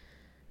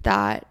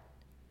that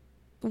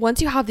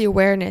once you have the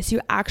awareness, you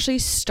actually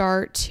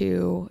start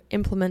to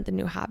implement the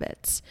new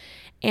habits.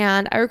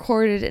 And I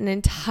recorded an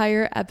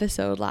entire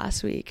episode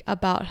last week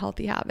about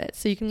healthy habits.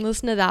 So you can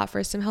listen to that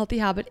for some healthy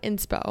habit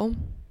inspo.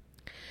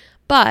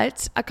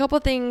 But a couple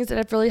of things that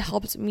have really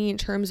helped me in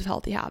terms of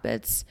healthy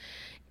habits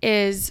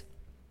is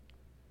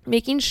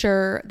making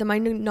sure that my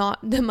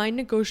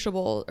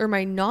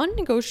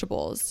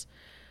non-negotiables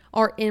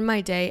are in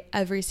my day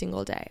every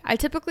single day. I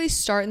typically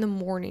start in the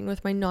morning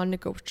with my you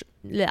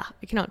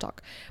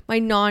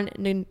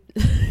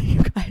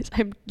guys,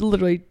 I'm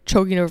literally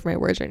choking over my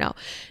words right now.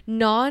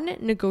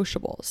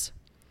 Non-negotiables.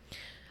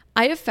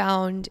 I have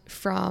found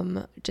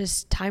from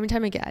just time and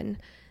time again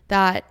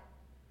that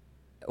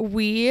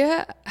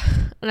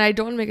and I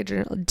don't want to make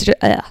you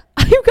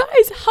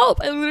guys, help.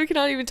 I literally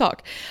cannot even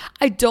talk.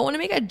 I don't want to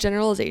make a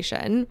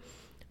generalization,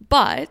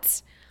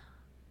 but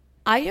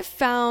I have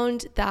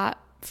found that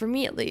for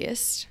me at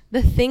least,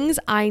 the things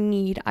I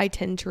need, I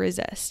tend to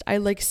resist. I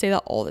say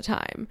that all the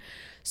time.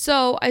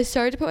 So I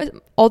started to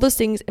put all those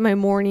things in my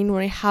morning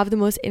when I have the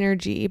most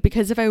energy,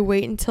 because if I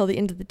wait until the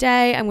end of the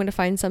day, I'm going to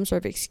find some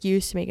sort of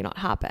excuse to make it not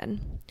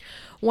happen.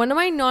 One of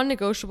my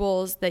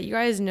non-negotiables that you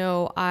guys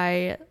know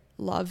I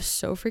love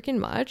so freaking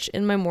much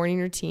in my morning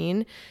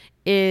routine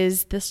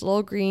is this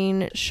little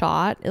green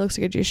shot. It looks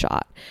like a juice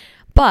shot.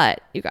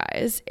 But you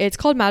guys, it's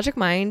called Magic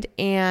Mind,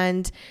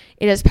 and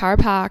it is power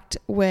packed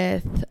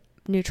with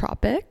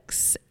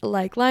nootropics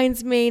like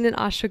lion's mane and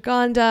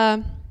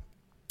ashwagandha.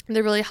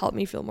 They really help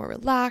me feel more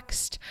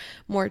relaxed,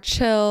 more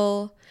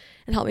chill,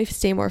 and help me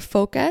stay more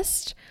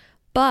focused.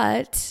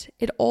 but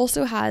it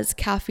also has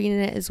caffeine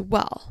in it as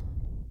well.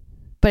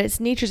 But it's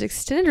nature's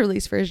extended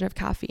release version of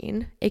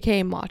caffeine,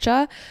 aka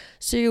matcha.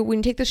 So when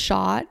you take the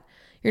shot,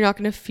 you're not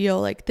going to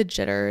feel like the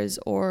jitters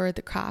or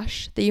the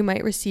crash that you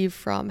might receive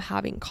from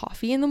having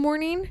coffee in the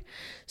morning.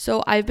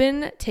 So I've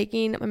been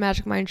taking my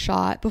Magic Mind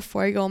shot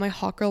before I go on my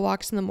hot girl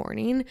walks in the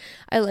morning.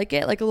 I like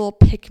it like a little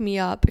pick me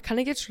up. It kind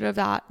of gets rid of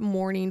that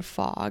morning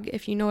fog,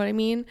 if you know what I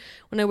mean.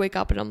 When I wake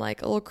up and I'm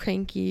like a little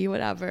cranky,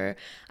 whatever,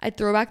 I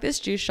throw back this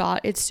juice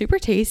shot. It's super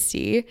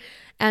tasty.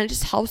 And it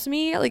just helps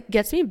me, like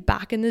gets me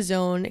back in the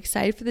zone,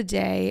 excited for the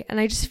day. And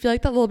I just feel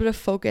like that little bit of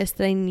focus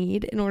that I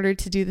need in order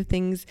to do the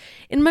things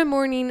in my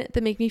morning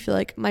that make me feel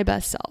like my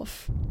best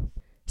self.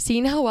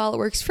 Seeing how well it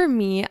works for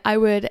me, I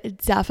would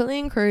definitely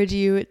encourage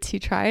you to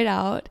try it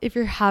out if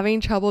you're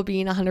having trouble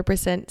being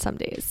 100% some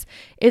days.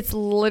 It's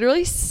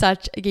literally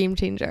such a game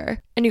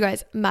changer. And you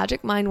guys,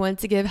 Magic Mind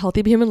wants to give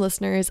Healthy Be Human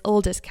listeners a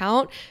little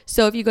discount.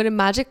 So if you go to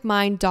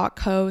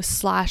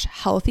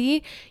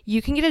magicmind.co/healthy,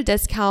 you can get a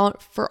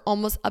discount for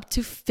almost up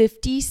to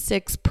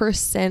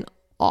 56%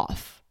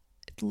 off.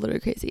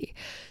 Literally crazy.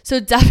 So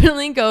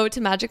definitely go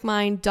to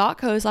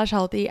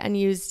magicmind.co/healthy and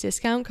use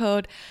discount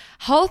code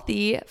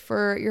healthy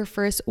for your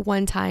first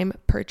one-time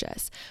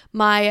purchase.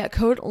 My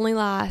code only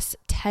lasts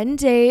 10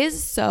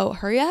 days, so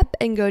hurry up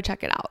and go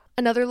check it out.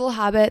 Another little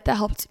habit that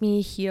helped me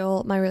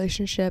heal my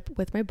relationship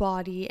with my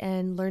body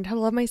and learned how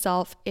to love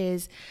myself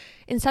is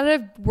instead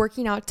of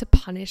working out to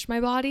punish my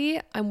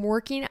body, I'm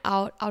working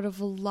out of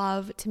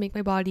love to make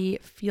my body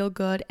feel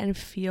good and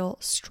feel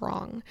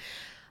strong.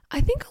 I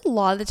think a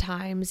lot of the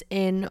times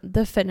in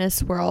the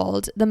fitness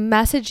world, the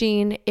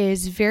messaging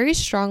is very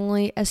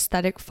strongly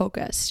aesthetic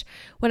focused.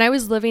 When I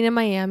was living in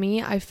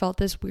Miami, I felt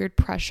this weird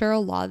pressure a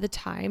lot of the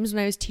times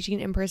when I was teaching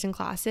in-person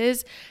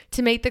classes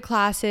to make the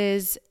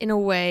classes in a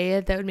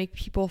way that would make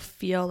people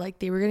feel like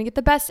they were going to get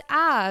the best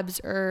abs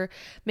or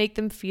make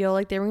them feel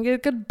like they were going to get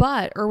a good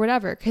butt or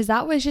whatever, because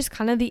that was just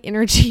kind of the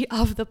energy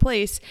of the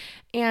place.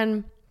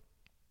 And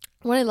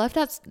when I left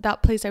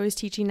that place I was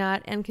teaching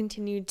at and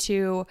continued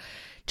to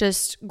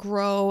just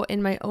grow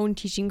in my own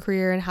teaching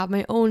career and have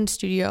my own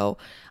studio,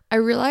 I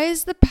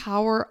realized the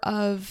power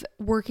of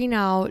working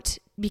out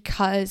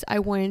because I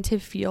wanted to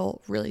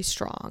feel really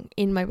strong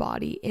in my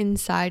body,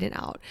 inside and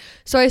out.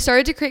 So I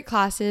started to create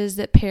classes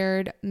that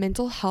paired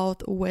mental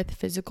health with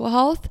physical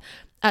health.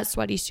 At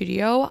Sweaty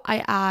Studio,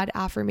 I add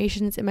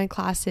affirmations in my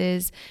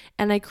classes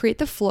and I create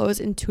the flows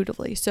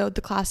intuitively. So the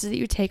classes that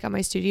you take at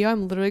my studio,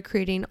 I'm literally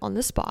creating on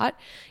the spot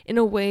in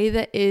a way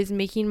that is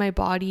making my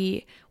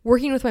body,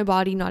 working with my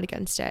body, not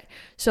against it.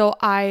 So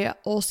I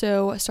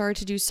also started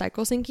to do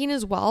cycle syncing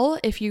as well.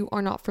 If you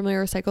are not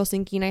familiar with cycle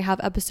syncing, I have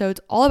episodes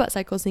all about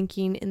cycle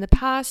syncing in the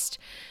past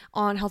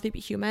on Healthy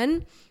Be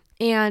Human.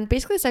 And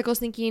basically cycle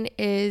syncing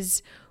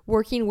is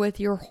working with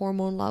your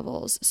hormone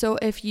levels. So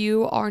if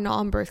you are not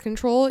on birth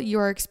control, you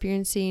are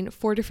experiencing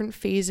 4 different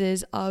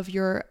phases of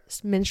your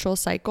menstrual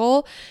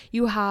cycle.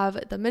 You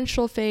have the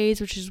menstrual phase,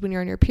 which is when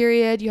you're on your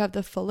period. You have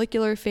the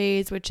follicular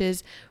phase, which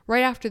is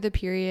right after the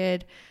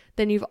period.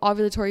 Then you have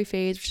ovulatory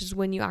phase, which is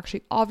when you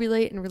actually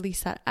ovulate and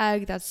release that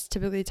egg. That's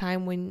typically the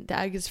time when the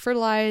egg is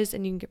fertilized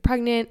and you can get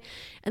pregnant.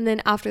 And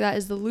then after that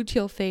is the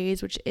luteal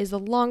phase, which is the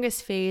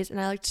longest phase. And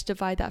I like to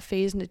divide that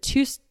phase into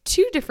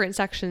two different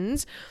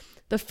sections.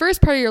 The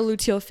first part of your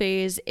luteal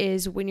phase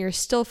is when you're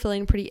still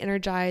feeling pretty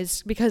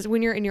energized, because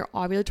when you're in your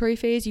ovulatory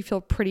phase, you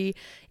feel pretty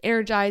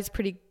energized,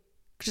 pretty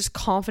just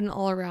confident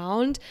all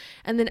around.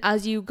 And then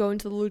as you go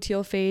into the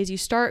luteal phase,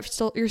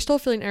 you're still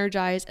feeling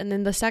energized. And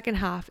then the second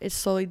half, it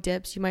slowly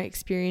dips. You might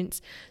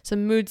experience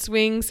some mood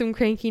swings, some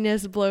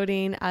crankiness,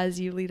 bloating as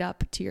you lead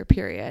up to your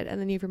period. And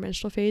then you have your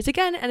menstrual phase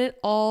again, and it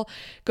all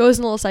goes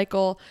in a little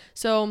cycle.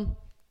 So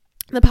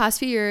the past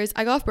few years,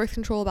 I got off birth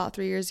control about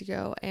 3 years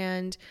ago,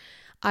 and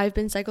I've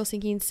been cycle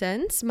syncing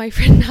since. My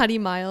friend Maddie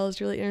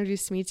Miles really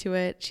introduced me to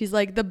it. She's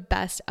like the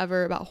best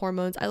ever about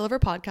hormones. I love her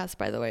podcast,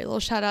 by the way. A little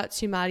shout out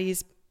to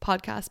Maddie's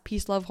podcast,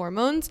 Peace, Love,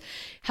 Hormones.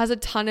 Has a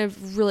ton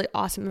of really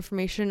awesome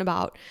information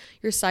about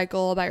your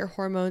cycle, about your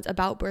hormones,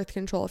 about birth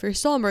control. If you're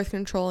still on birth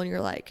control and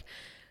you're like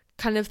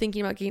kind of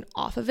thinking about getting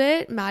off of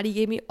it, Maddie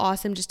gave me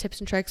awesome just tips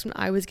and tricks when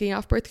I was getting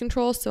off birth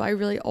control. So I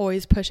really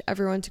always push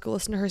everyone to go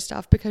listen to her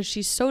stuff because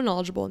she's so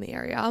knowledgeable in the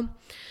area.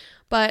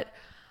 But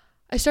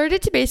I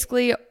started to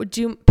basically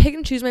pick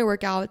and choose my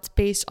workouts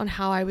based on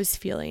how I was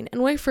feeling.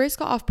 And when I first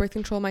got off birth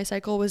control, my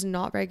cycle was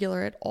not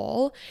regular at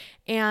all.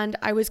 And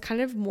I was kind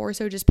of more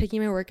so just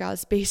picking my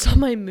workouts based on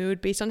my mood,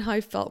 based on how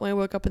I felt when I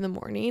woke up in the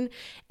morning.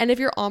 And if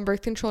you're on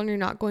birth control and you're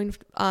not going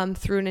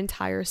through an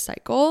entire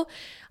cycle,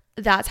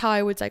 that's how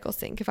I would cycle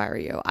sync if I were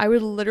you. I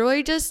would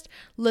literally just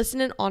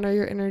listen and honor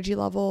your energy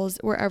levels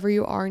wherever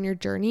you are in your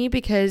journey,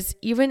 because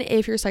even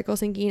if you're cycle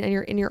syncing and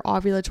you're in your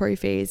ovulatory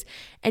phase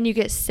and you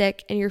get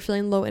sick and you're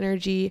feeling low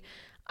energy,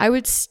 I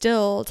would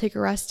still take a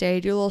rest day,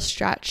 do a little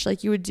stretch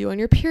like you would do on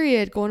your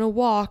period, go on a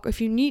walk.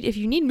 If you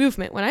need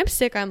movement. When I'm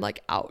sick, I'm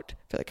like out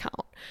for the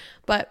count.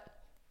 But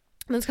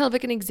And that's kind of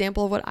like an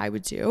example of what I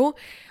would do.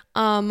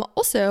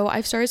 Also,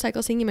 I've started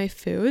cycle syncing my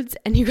foods,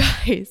 and you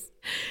guys,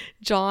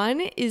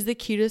 John is the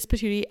cutest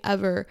patootie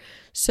ever.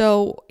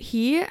 So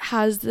he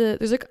has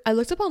I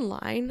looked up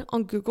online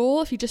on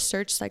Google, if you just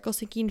search cycle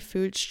syncing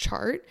foods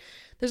chart,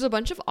 there's a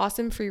bunch of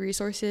awesome free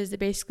resources that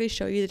basically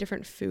show you the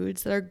different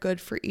foods that are good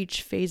for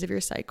each phase of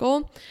your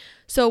cycle.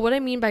 So what I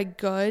mean by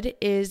good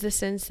is the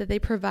sense that they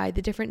provide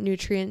the different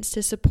nutrients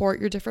to support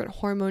your different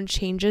hormone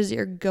changes that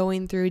you're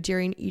going through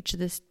during each of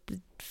this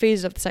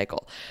phases of the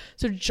cycle.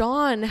 So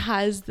John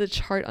has the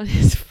chart on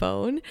his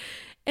phone,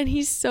 and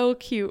he's so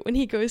cute. When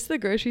he goes to the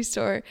grocery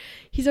store,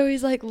 he's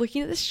always like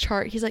looking at this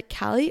chart. He's like,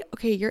 Callie,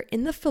 okay, you're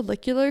in the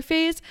follicular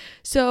phase,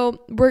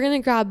 so we're gonna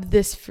grab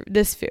this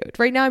food.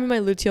 Right now I'm in my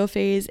luteal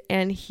phase,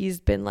 and he's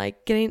been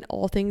like getting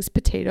all things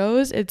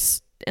potatoes.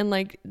 And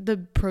like the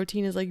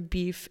protein is like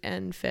beef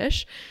and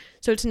fish.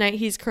 So tonight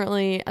he's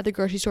currently at the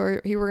grocery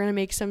store. We're going to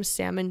make some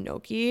salmon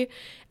gnocchi.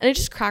 And it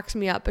just cracks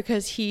me up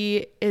because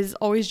he is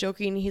always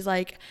joking. He's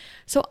like,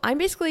 so I'm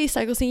basically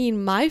cycle syncing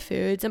my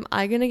foods. Am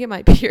I going to get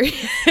my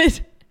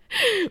period?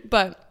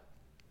 But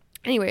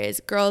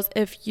anyways, girls,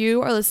 if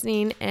you are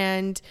listening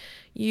and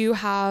you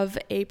have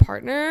a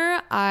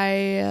partner,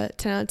 I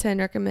 10 out of 10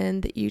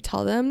 recommend that you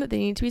tell them that they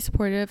need to be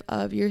supportive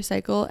of your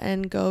cycle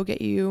and go get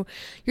you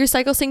your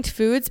cycle synced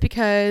foods,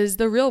 because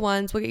the real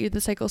ones will get you the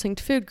cycle synced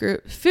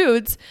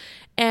foods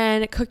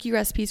and cook you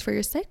recipes for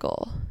your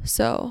cycle.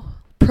 So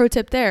pro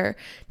tip there,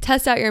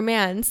 test out your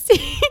man,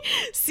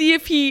 see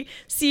if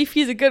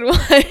he's a good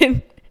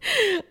one.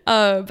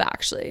 But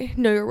actually,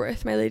 know your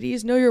worth, my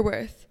ladies, know your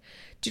worth.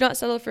 Do not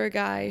settle for a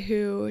guy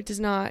who does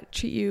not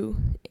treat you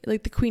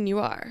like the queen you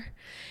are.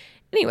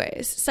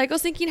 Anyways, cycle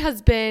syncing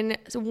has been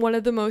one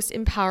of the most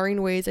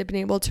empowering ways I've been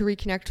able to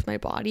reconnect with my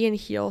body and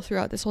heal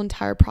throughout this whole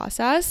entire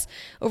process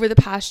over the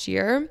past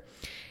year.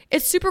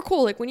 It's super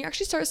cool. Like when you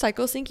actually start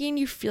cycle syncing,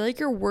 you feel like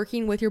you're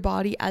working with your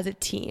body as a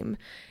team.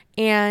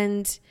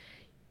 And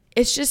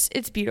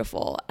it's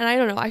beautiful. And I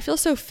don't know, I feel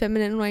so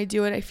feminine when I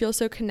do it. I feel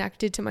so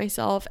connected to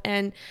myself.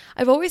 And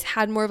I've always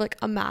had more of like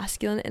a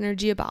masculine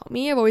energy about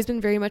me. I've always been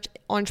very much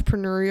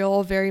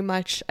entrepreneurial, very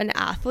much an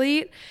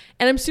athlete.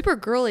 And I'm super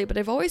girly, but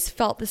I've always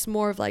felt this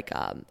more of like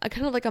a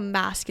kind of like a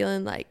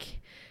masculine,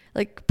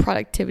 like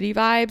productivity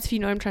vibes, if you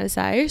know what I'm trying to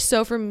say.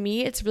 So for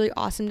me, it's really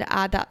awesome to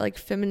add that like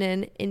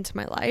feminine into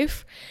my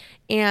life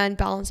and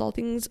balance all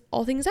things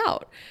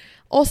out.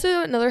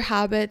 Also, another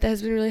habit that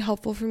has been really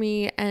helpful for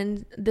me,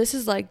 and this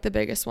is like the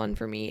biggest one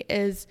for me,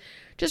 is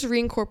just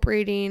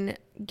reincorporating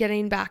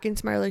getting back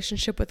into my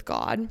relationship with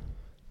God.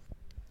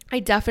 I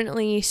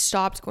definitely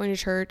stopped going to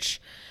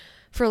church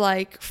for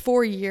like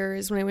 4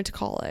 years when I went to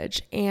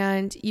college.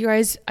 And you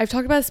guys, I've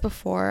talked about this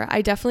before.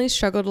 I definitely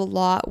struggled a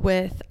lot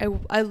with,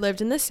 I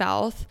lived in the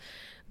South.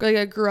 Like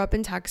I grew up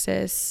in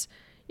Texas.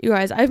 You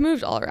guys, I've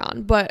moved all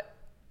around, but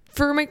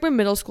for like my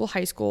middle school,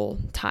 high school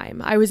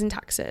time, I was in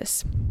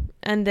Texas.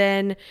 And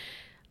then,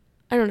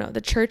 I don't know,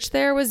 the church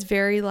there was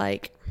very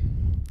like,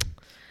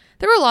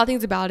 there were a lot of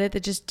things about it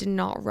that just did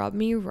not rub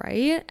me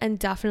right, and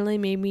definitely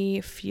made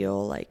me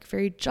feel like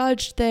very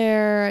judged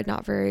there,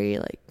 not very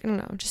like, I don't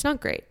know, just not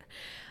great.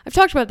 I've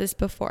talked about this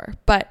before,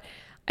 but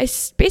I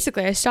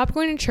stopped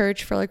going to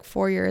church for like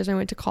 4 years when I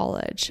went to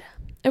college.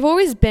 I've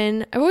always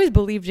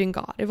believed in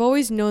God. I've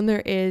always known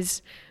there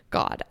is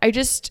God. I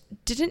just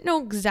didn't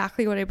know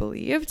exactly what I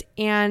believed,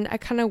 and I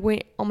kind of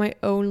went on my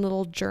own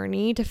little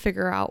journey to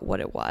figure out what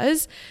it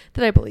was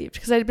that I believed,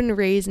 because I'd been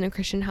raised in a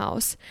Christian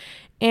house.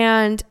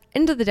 And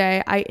end of the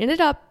day, I ended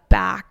up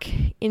back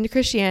into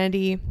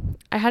Christianity.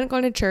 I hadn't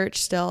gone to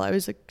church still. I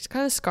was like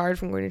kind of scarred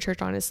from going to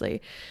church,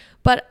 honestly.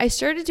 But I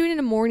started doing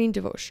a morning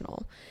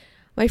devotional.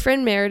 My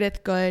friend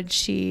Meredith Good,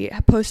 she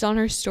posted on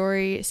her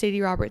story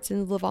Sadie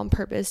Robertson's Live on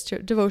Purpose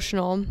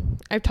devotional.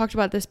 I've talked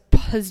about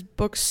his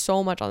book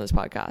so much on this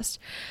podcast,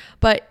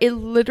 but it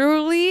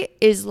literally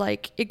is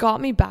like, it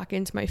got me back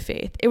into my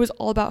faith. It was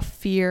all about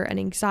fear and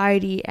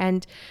anxiety,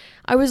 and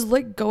I was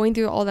like going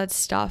through all that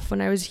stuff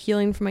when I was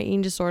healing from my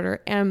eating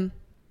disorder, and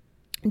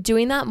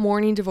doing that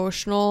morning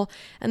devotional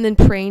and then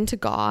praying to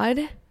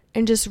God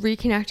and just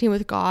reconnecting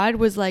with God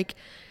was like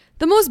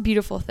the most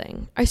beautiful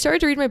thing. I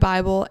started to read my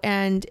Bible,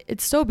 and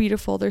it's so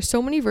beautiful. There's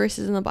so many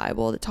verses in the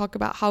Bible that talk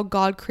about how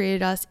God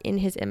created us in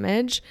his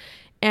image,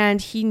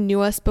 and he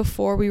knew us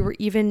before we were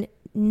even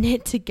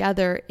knit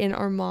together in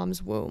our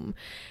mom's womb.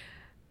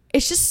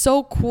 It's just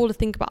so cool to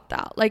think about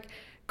that. Like,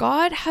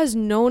 God has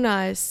known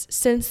us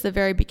since the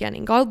very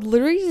beginning. God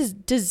literally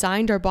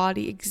designed our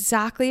body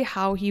exactly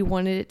how he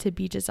wanted it to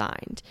be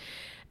designed.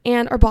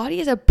 And our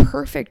body is a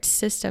perfect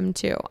system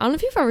too. I don't know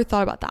if you've ever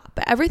thought about that,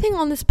 but everything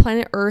on this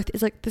planet Earth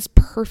is like this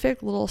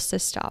perfect little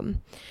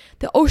system.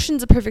 The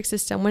ocean's a perfect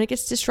system. When it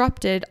gets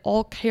disrupted,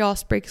 all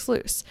chaos breaks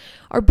loose.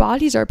 Our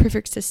bodies are a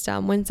perfect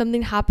system. When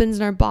something happens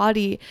in our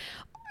body,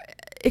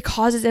 it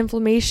causes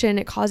inflammation,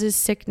 it causes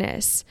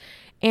sickness.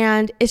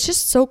 And it's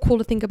just so cool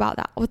to think about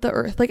that with the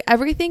earth. Like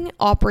everything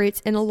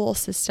operates in a little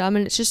system,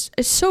 and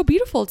it's so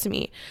beautiful to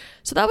me.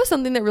 So that was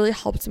something that really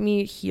helped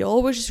me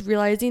heal, was just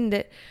realizing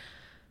that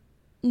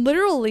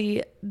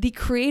literally the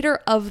creator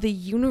of the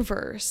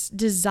universe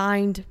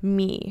designed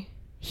me.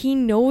 He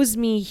knows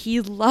me. He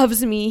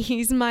loves me.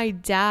 He's my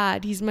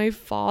dad. He's my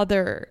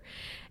father.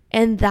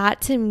 And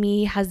that to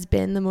me has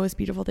been the most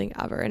beautiful thing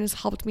ever and has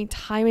helped me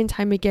time and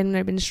time again when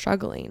I've been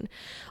struggling.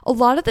 A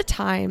lot of the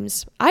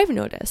times I've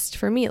noticed,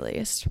 for me at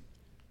least,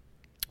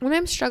 when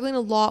I'm struggling a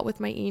lot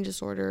with my eating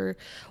disorder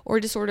or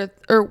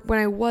when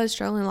I was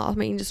struggling a lot with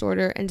my eating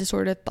disorder and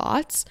disordered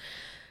thoughts,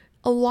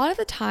 a lot of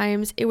the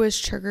times it was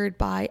triggered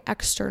by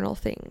external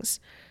things.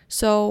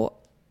 So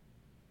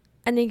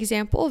an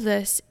example of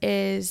this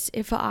is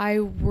if I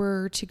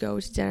were to go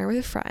to dinner with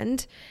a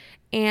friend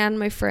and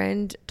my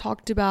friend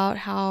talked about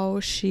how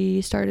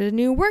she started a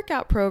new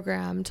workout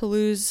program to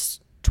lose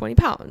 20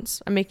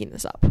 pounds. I'm making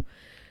this up.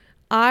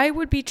 I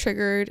would be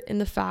triggered in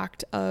the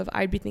fact of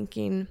I'd be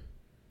thinking,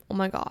 oh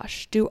my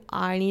gosh, do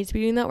I need to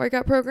be doing that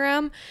workout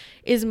program?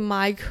 Is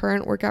my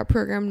current workout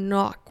program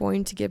not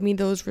going to give me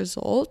those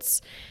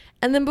results?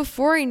 And then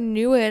before I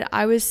knew it,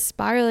 I was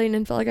spiraling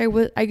and felt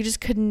like I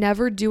just could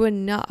never do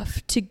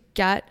enough to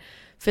get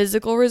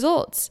physical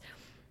results.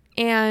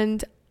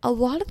 And a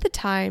lot of the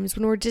times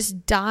when we're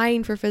just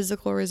dying for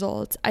physical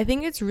results, I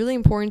think it's really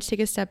important to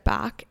take a step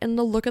back and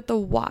to look at the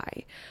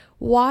why.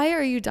 Why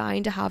are you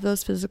dying to have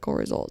those physical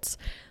results?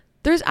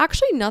 There's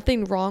actually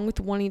nothing wrong with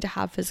wanting to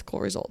have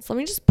physical results. Let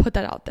me just put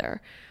that out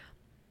there.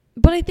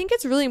 But I think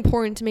it's really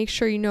important to make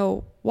sure you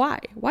know why.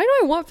 Why do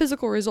I want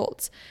physical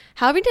results?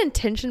 Having an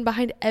intention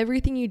behind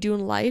everything you do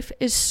in life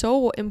is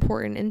so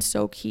important and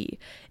so key.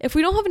 If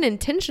we don't have an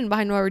intention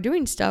behind why we're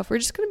doing stuff, we're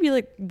just going to be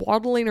like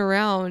waddling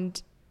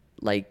around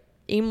like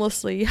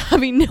aimlessly,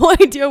 having no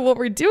idea what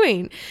we're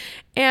doing.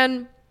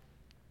 And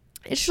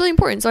it's really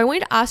important. So I want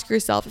you to ask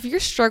yourself, if you're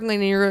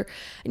struggling and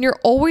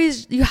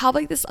you have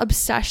like this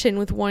obsession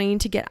with wanting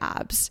to get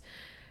abs,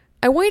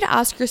 I want you to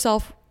ask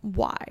yourself,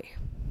 why?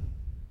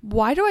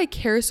 Why do I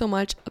care so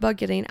much about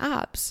getting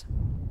abs?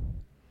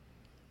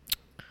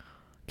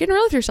 Getting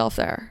real with yourself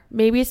there.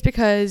 Maybe it's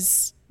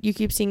because you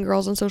keep seeing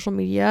girls on social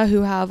media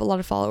who have a lot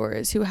of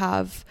followers, who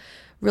have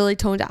really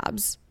toned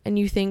abs. And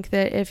you think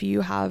that if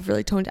you have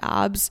really toned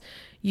abs,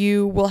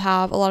 you will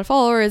have a lot of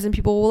followers and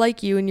people will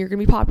like you and you're going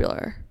to be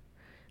popular.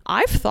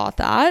 I've thought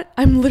that.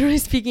 I'm literally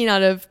speaking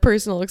out of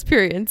personal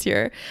experience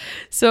here.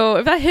 So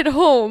if that hit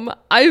home,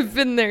 I've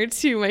been there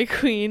too, my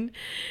queen.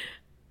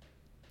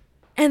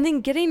 And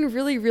then getting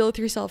really real with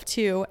yourself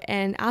too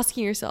and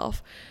asking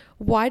yourself,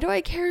 why do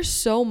I care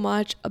so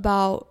much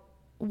about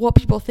what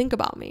people think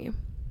about me?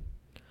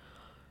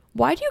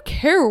 Why do you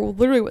care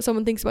literally what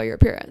someone thinks about your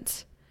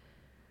appearance?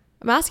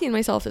 I'm asking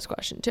myself this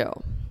question too.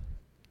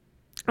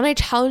 And I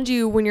challenge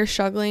you, when you're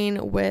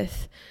struggling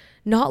with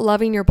not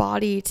loving your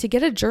body, to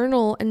get a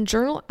journal and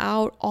journal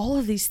out all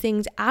of these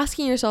things,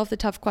 asking yourself the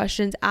tough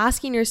questions,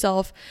 asking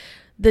yourself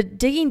the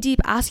digging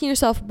deep, asking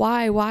yourself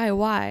why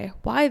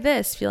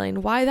this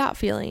feeling, why that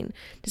feeling,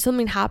 did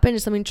something happen,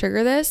 did something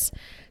trigger this?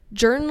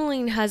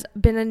 Journaling has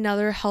been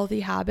another healthy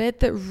habit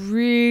that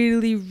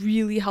really,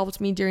 really helped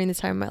me during this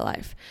time of my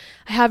life.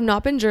 I have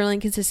not been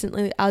journaling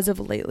consistently as of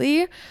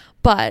lately,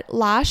 but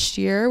last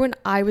year when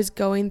I was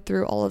going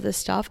through all of this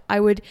stuff,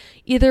 I would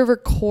either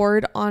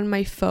record on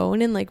my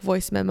phone in like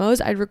voice memos,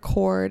 I'd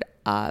record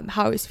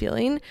how I was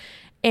feeling,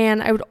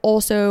 and I would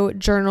also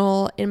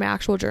journal in my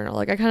actual journal.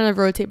 Like I kind of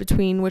rotate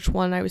between which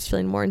one I was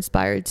feeling more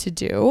inspired to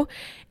do.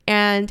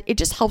 And it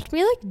just helped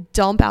me like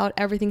dump out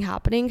everything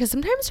happening, because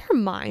sometimes our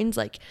minds,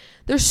 like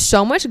there's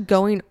so much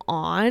going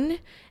on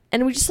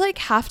and we just like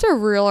have to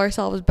reel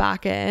ourselves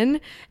back in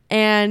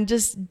and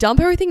just dump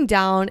everything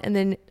down and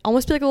then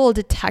almost be like a little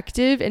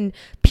detective and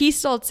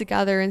piece it all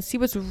together and see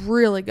what's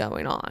really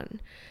going on.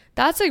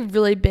 That's a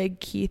really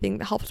big key thing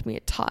that helps me a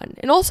ton.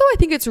 And also I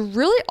think it's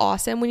really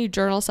awesome when you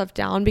journal stuff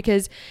down,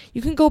 because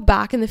you can go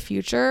back in the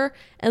future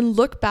and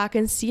look back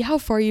and see how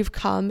far you've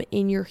come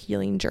in your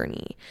healing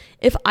journey.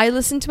 If I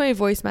listen to my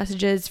voice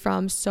messages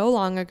from so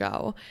long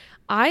ago,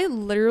 I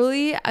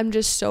literally am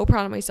just so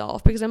proud of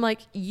myself, because I'm like,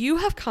 you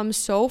have come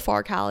so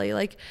far, Callie.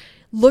 Like,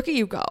 look at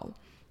you go.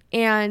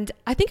 And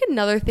I think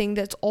another thing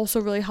that's also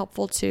really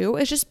helpful too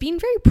is just being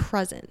very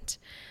present.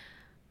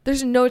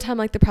 There's no time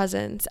like the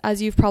present,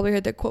 as you've probably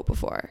heard that quote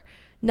before.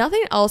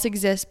 Nothing else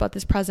exists but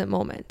this present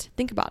moment.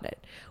 Think about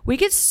it. We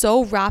get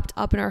so wrapped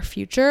up in our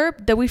future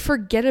that we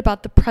forget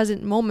about the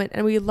present moment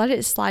and we let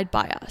it slide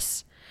by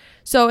us.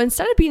 So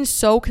instead of being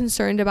so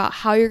concerned about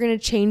how you're going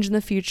to change in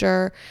the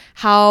future,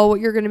 how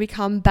you're going to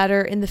become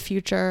better in the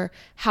future,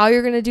 how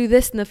you're going to do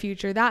this in the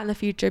future, that in the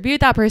future, be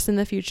with that person in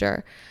the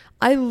future,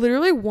 I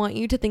literally want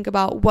you to think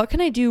about, what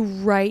can I do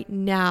right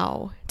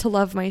now to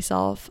love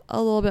myself a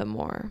little bit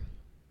more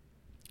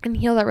and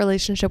heal that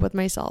relationship with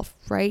myself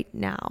right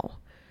now?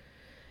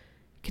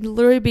 It can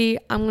literally be,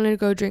 I'm going to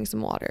go drink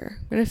some water.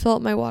 I'm going to fill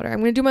up my water. I'm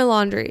going to do my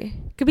laundry.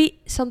 It could be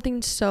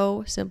something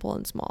so simple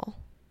and small.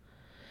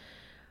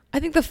 I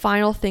think the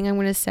final thing I'm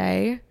going to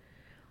say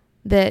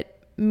that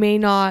may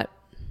not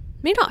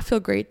feel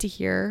great to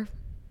hear,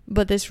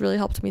 but this really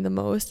helped me the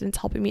most and it's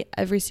helping me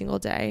every single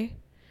day,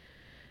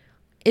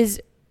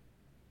 is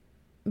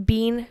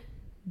being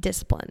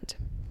disciplined.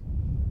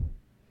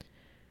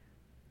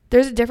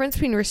 There's a difference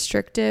between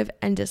restrictive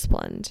and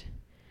disciplined.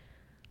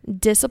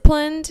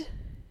 Disciplined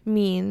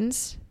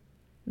means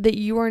that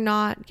you are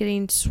not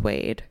getting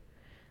swayed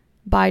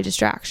by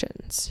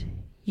distractions.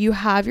 You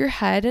have your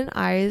head and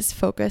eyes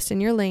focused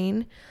in your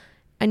lane,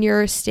 and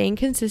you're staying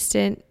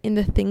consistent in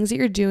the things that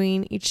you're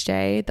doing each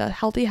day, the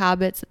healthy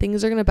habits, the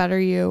things that are going to better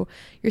you.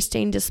 You're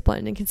staying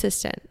disciplined and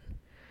consistent.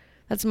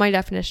 That's my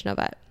definition of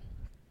it.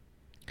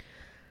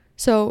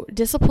 So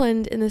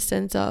disciplined in the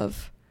sense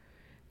of,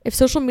 if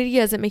social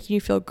media isn't making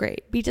you feel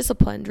great, be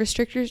disciplined. I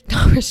can't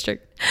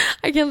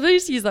literally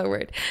just use that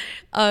word.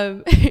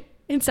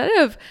 Instead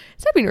of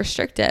being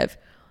restrictive,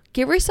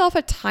 give yourself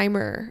a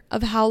timer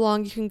of how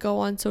long you can go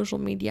on social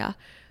media.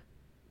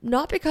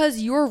 Not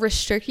because you're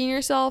restricting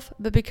yourself,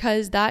 but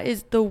because that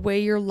is the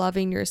way you're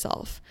loving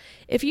yourself.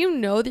 If you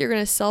know that you're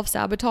going to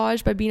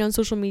self-sabotage by being on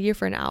social media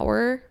for an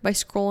hour, by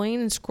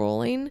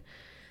scrolling,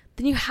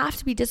 then you have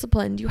to be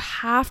disciplined. You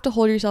have to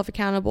hold yourself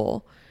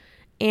accountable.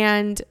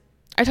 And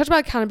I talked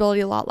about accountability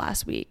a lot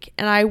last week,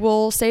 and I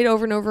will say it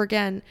over and over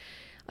again.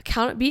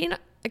 Being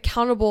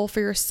accountable for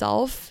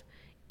yourself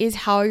is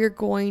how you're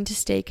going to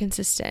stay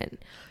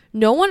consistent.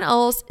 No one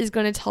else is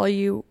going to tell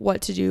you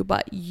what to do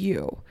but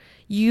you.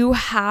 You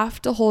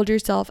have to hold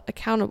yourself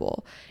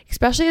accountable,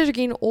 especially as you're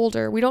getting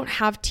older. We don't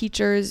have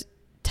teachers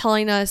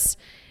telling us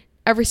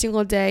every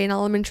single day in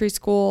elementary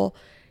school,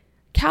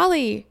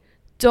 Callie,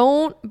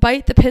 don't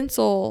bite the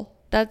pencil.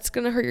 That's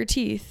going to hurt your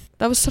teeth.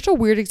 That was such a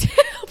weird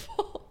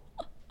example.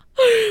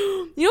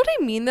 You know what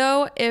I mean,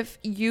 though? If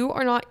you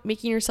are not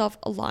making yourself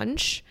a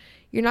lunch,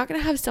 you're not going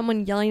to have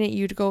someone yelling at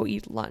you to go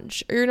eat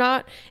lunch.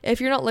 Or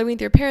if you're not living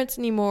with your parents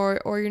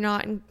anymore, or you're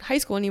not in high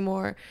school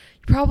anymore,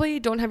 you probably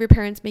don't have your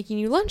parents making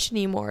you lunch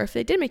anymore if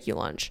they did make you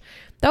lunch.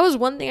 That was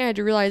one thing I had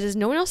to realize, is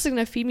no one else is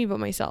going to feed me but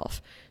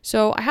myself.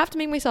 So I have to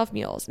make myself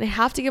meals, and I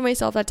have to give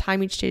myself that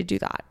time each day to do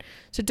that.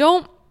 So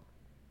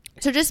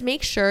just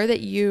make sure that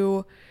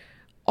you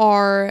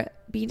are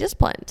being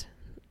disciplined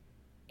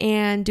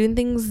and doing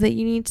things that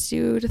you need to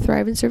do to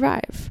thrive and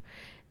survive.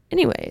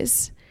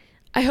 Anyways,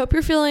 I hope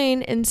you're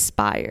feeling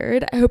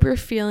inspired. I hope you're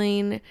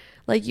feeling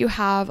like you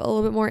have a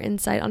little bit more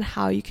insight on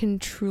how you can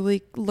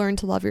truly learn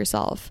to love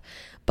yourself.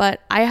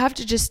 But I have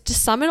to to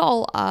sum it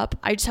all up,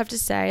 I just have to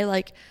say,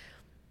 like,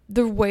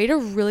 the way to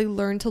really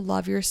learn to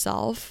love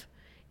yourself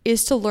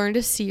is to learn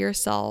to see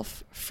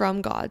yourself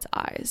from God's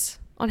eyes,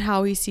 on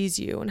how he sees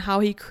you and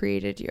how he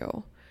created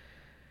you.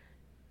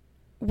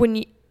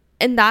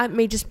 And that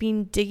may just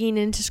mean digging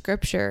into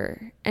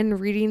scripture and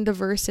reading the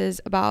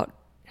verses about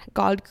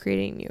God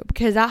creating you,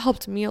 because that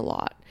helped me a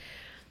lot.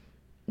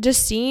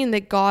 Just seeing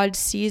that God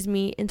sees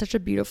me in such a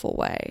beautiful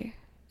way,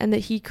 and that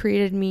he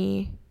created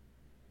me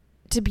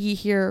to be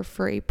here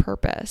for a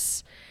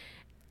purpose.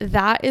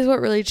 That is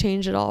what really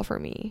changed it all for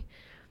me.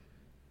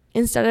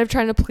 Instead of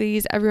trying to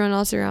please everyone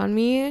else around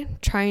me,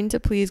 trying to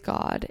please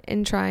God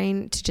and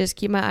trying to just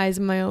keep my eyes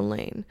in my own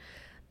lane.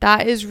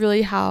 That is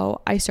really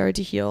how I started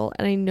to heal.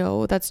 And I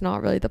know that's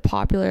not really the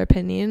popular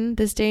opinion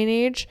this day and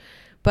age,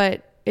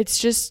 but that's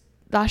just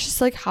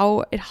like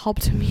how it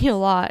helped me a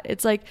lot.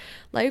 It's like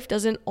life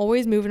doesn't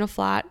always move in a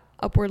flat,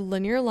 upward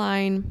linear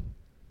line.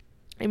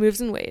 It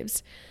moves in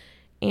waves.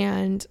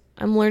 And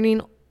I'm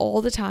learning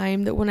all the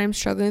time that when I'm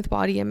struggling with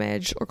body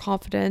image or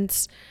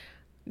confidence,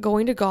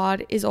 going to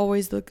God is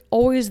always the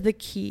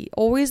key,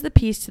 always the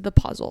piece to the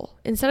puzzle.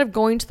 Instead of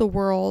going to the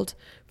world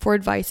for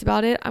advice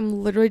about it,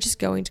 I'm literally just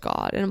going to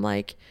God, and I'm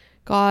like,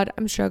 God,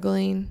 I'm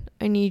struggling.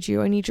 I need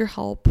you. I need your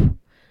help.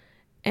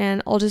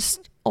 And I'll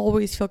just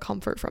always feel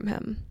comfort from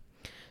him.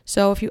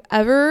 So if you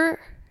ever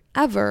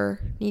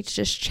need to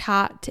just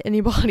chat to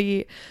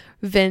anybody,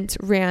 vent,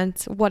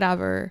 rant,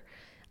 whatever,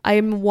 I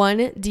am one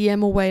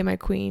DM away, my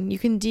queen. You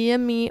can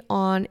DM me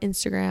on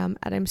Instagram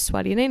at I'm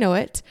Sweaty and I Know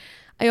It.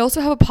 I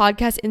also have a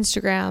podcast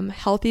Instagram,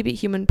 Healthy But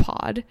Human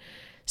Pod.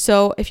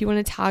 So if you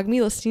want to tag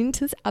me listening to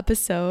this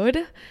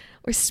episode,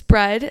 or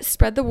spread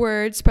the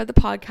word, spread the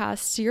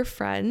podcast to your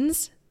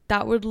friends,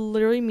 that would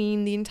literally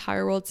mean the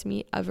entire world to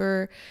me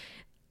ever.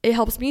 It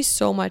helps me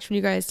so much when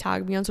you guys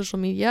tag me on social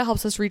media. It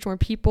helps us reach more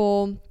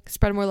people,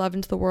 spread more love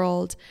into the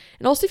world.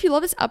 And also, if you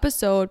love this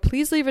episode,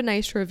 please leave a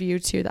nice review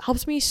too. That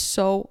helps me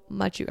so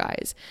much, you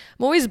guys.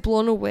 I'm always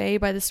blown away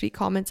by the sweet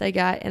comments I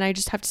get. And I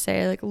just have to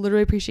say, I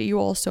literally appreciate you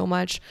all so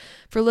much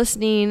for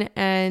listening.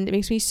 And it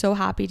makes me so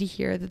happy to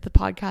hear that the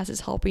podcast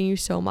is helping you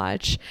so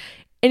much.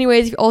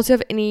 Anyways, if you also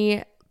have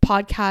any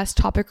podcast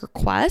topic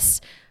requests,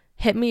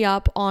 hit me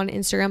up on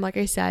Instagram. Like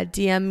I said,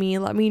 DM me,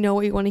 let me know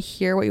what you want to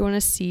hear, what you want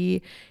to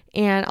see,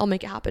 and I'll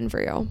make it happen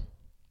for you.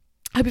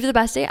 I hope you have the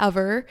best day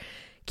ever.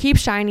 Keep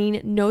shining.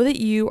 Know that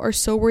you are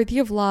so worthy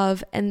of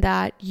love, and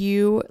that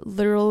you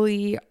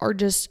literally are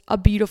just a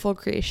beautiful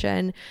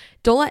creation.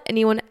 Don't let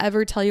anyone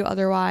ever tell you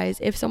otherwise.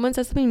 If someone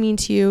says something mean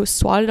to you,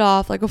 swat it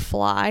off like a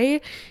fly.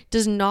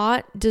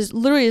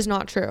 Literally is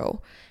not true.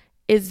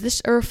 Is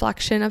this a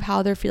reflection of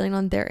how they're feeling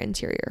on their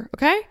interior?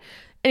 Okay?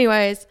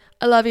 Anyways,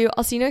 I love you.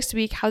 I'll see you next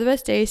week. Have the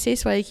best day. Stay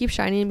sweaty. Keep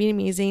shining and being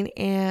amazing.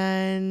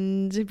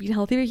 And being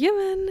healthy but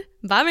human.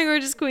 Bye, my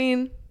gorgeous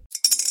queen.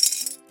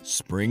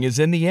 Spring is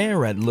in the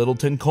air at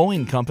Littleton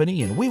Coin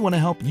Company, and we want to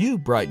help you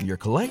brighten your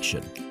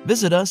collection.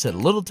 Visit us at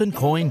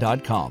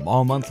littletoncoin.com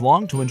all month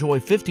long to enjoy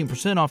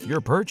 15% off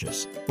your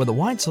purchase. With a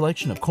wide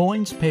selection of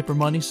coins, paper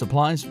money,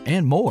 supplies,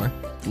 and more,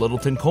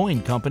 Littleton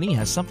Coin Company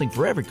has something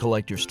for every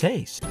collector's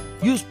taste.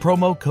 Use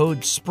promo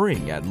code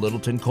SPRING at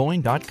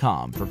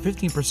littletoncoin.com for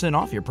 15%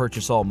 off your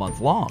purchase all month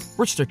long.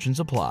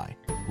 Restrictions apply.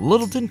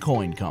 Littleton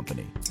Coin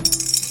Company.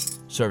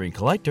 Serving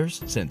collectors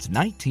since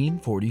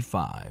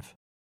 1945.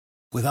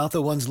 Without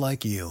the ones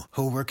like you,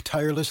 who work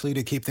tirelessly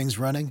to keep things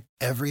running,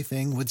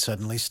 everything would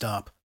suddenly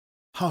stop.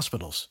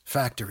 Hospitals,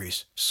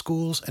 factories,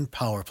 schools, and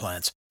power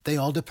plants, they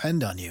all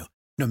depend on you.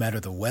 No matter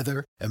the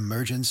weather,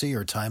 emergency,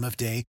 or time of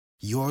day,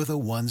 you're the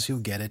ones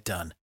who get it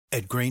done.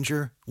 At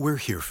Grainger, we're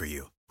here for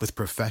you with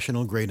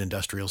professional-grade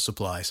industrial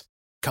supplies.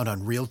 Count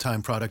on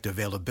real-time product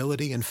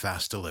availability and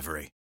fast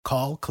delivery.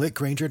 Call, click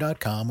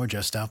Grainger.com, or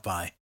just stop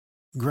by.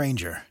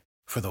 Grainger,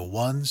 for the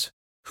ones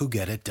who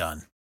get it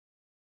done.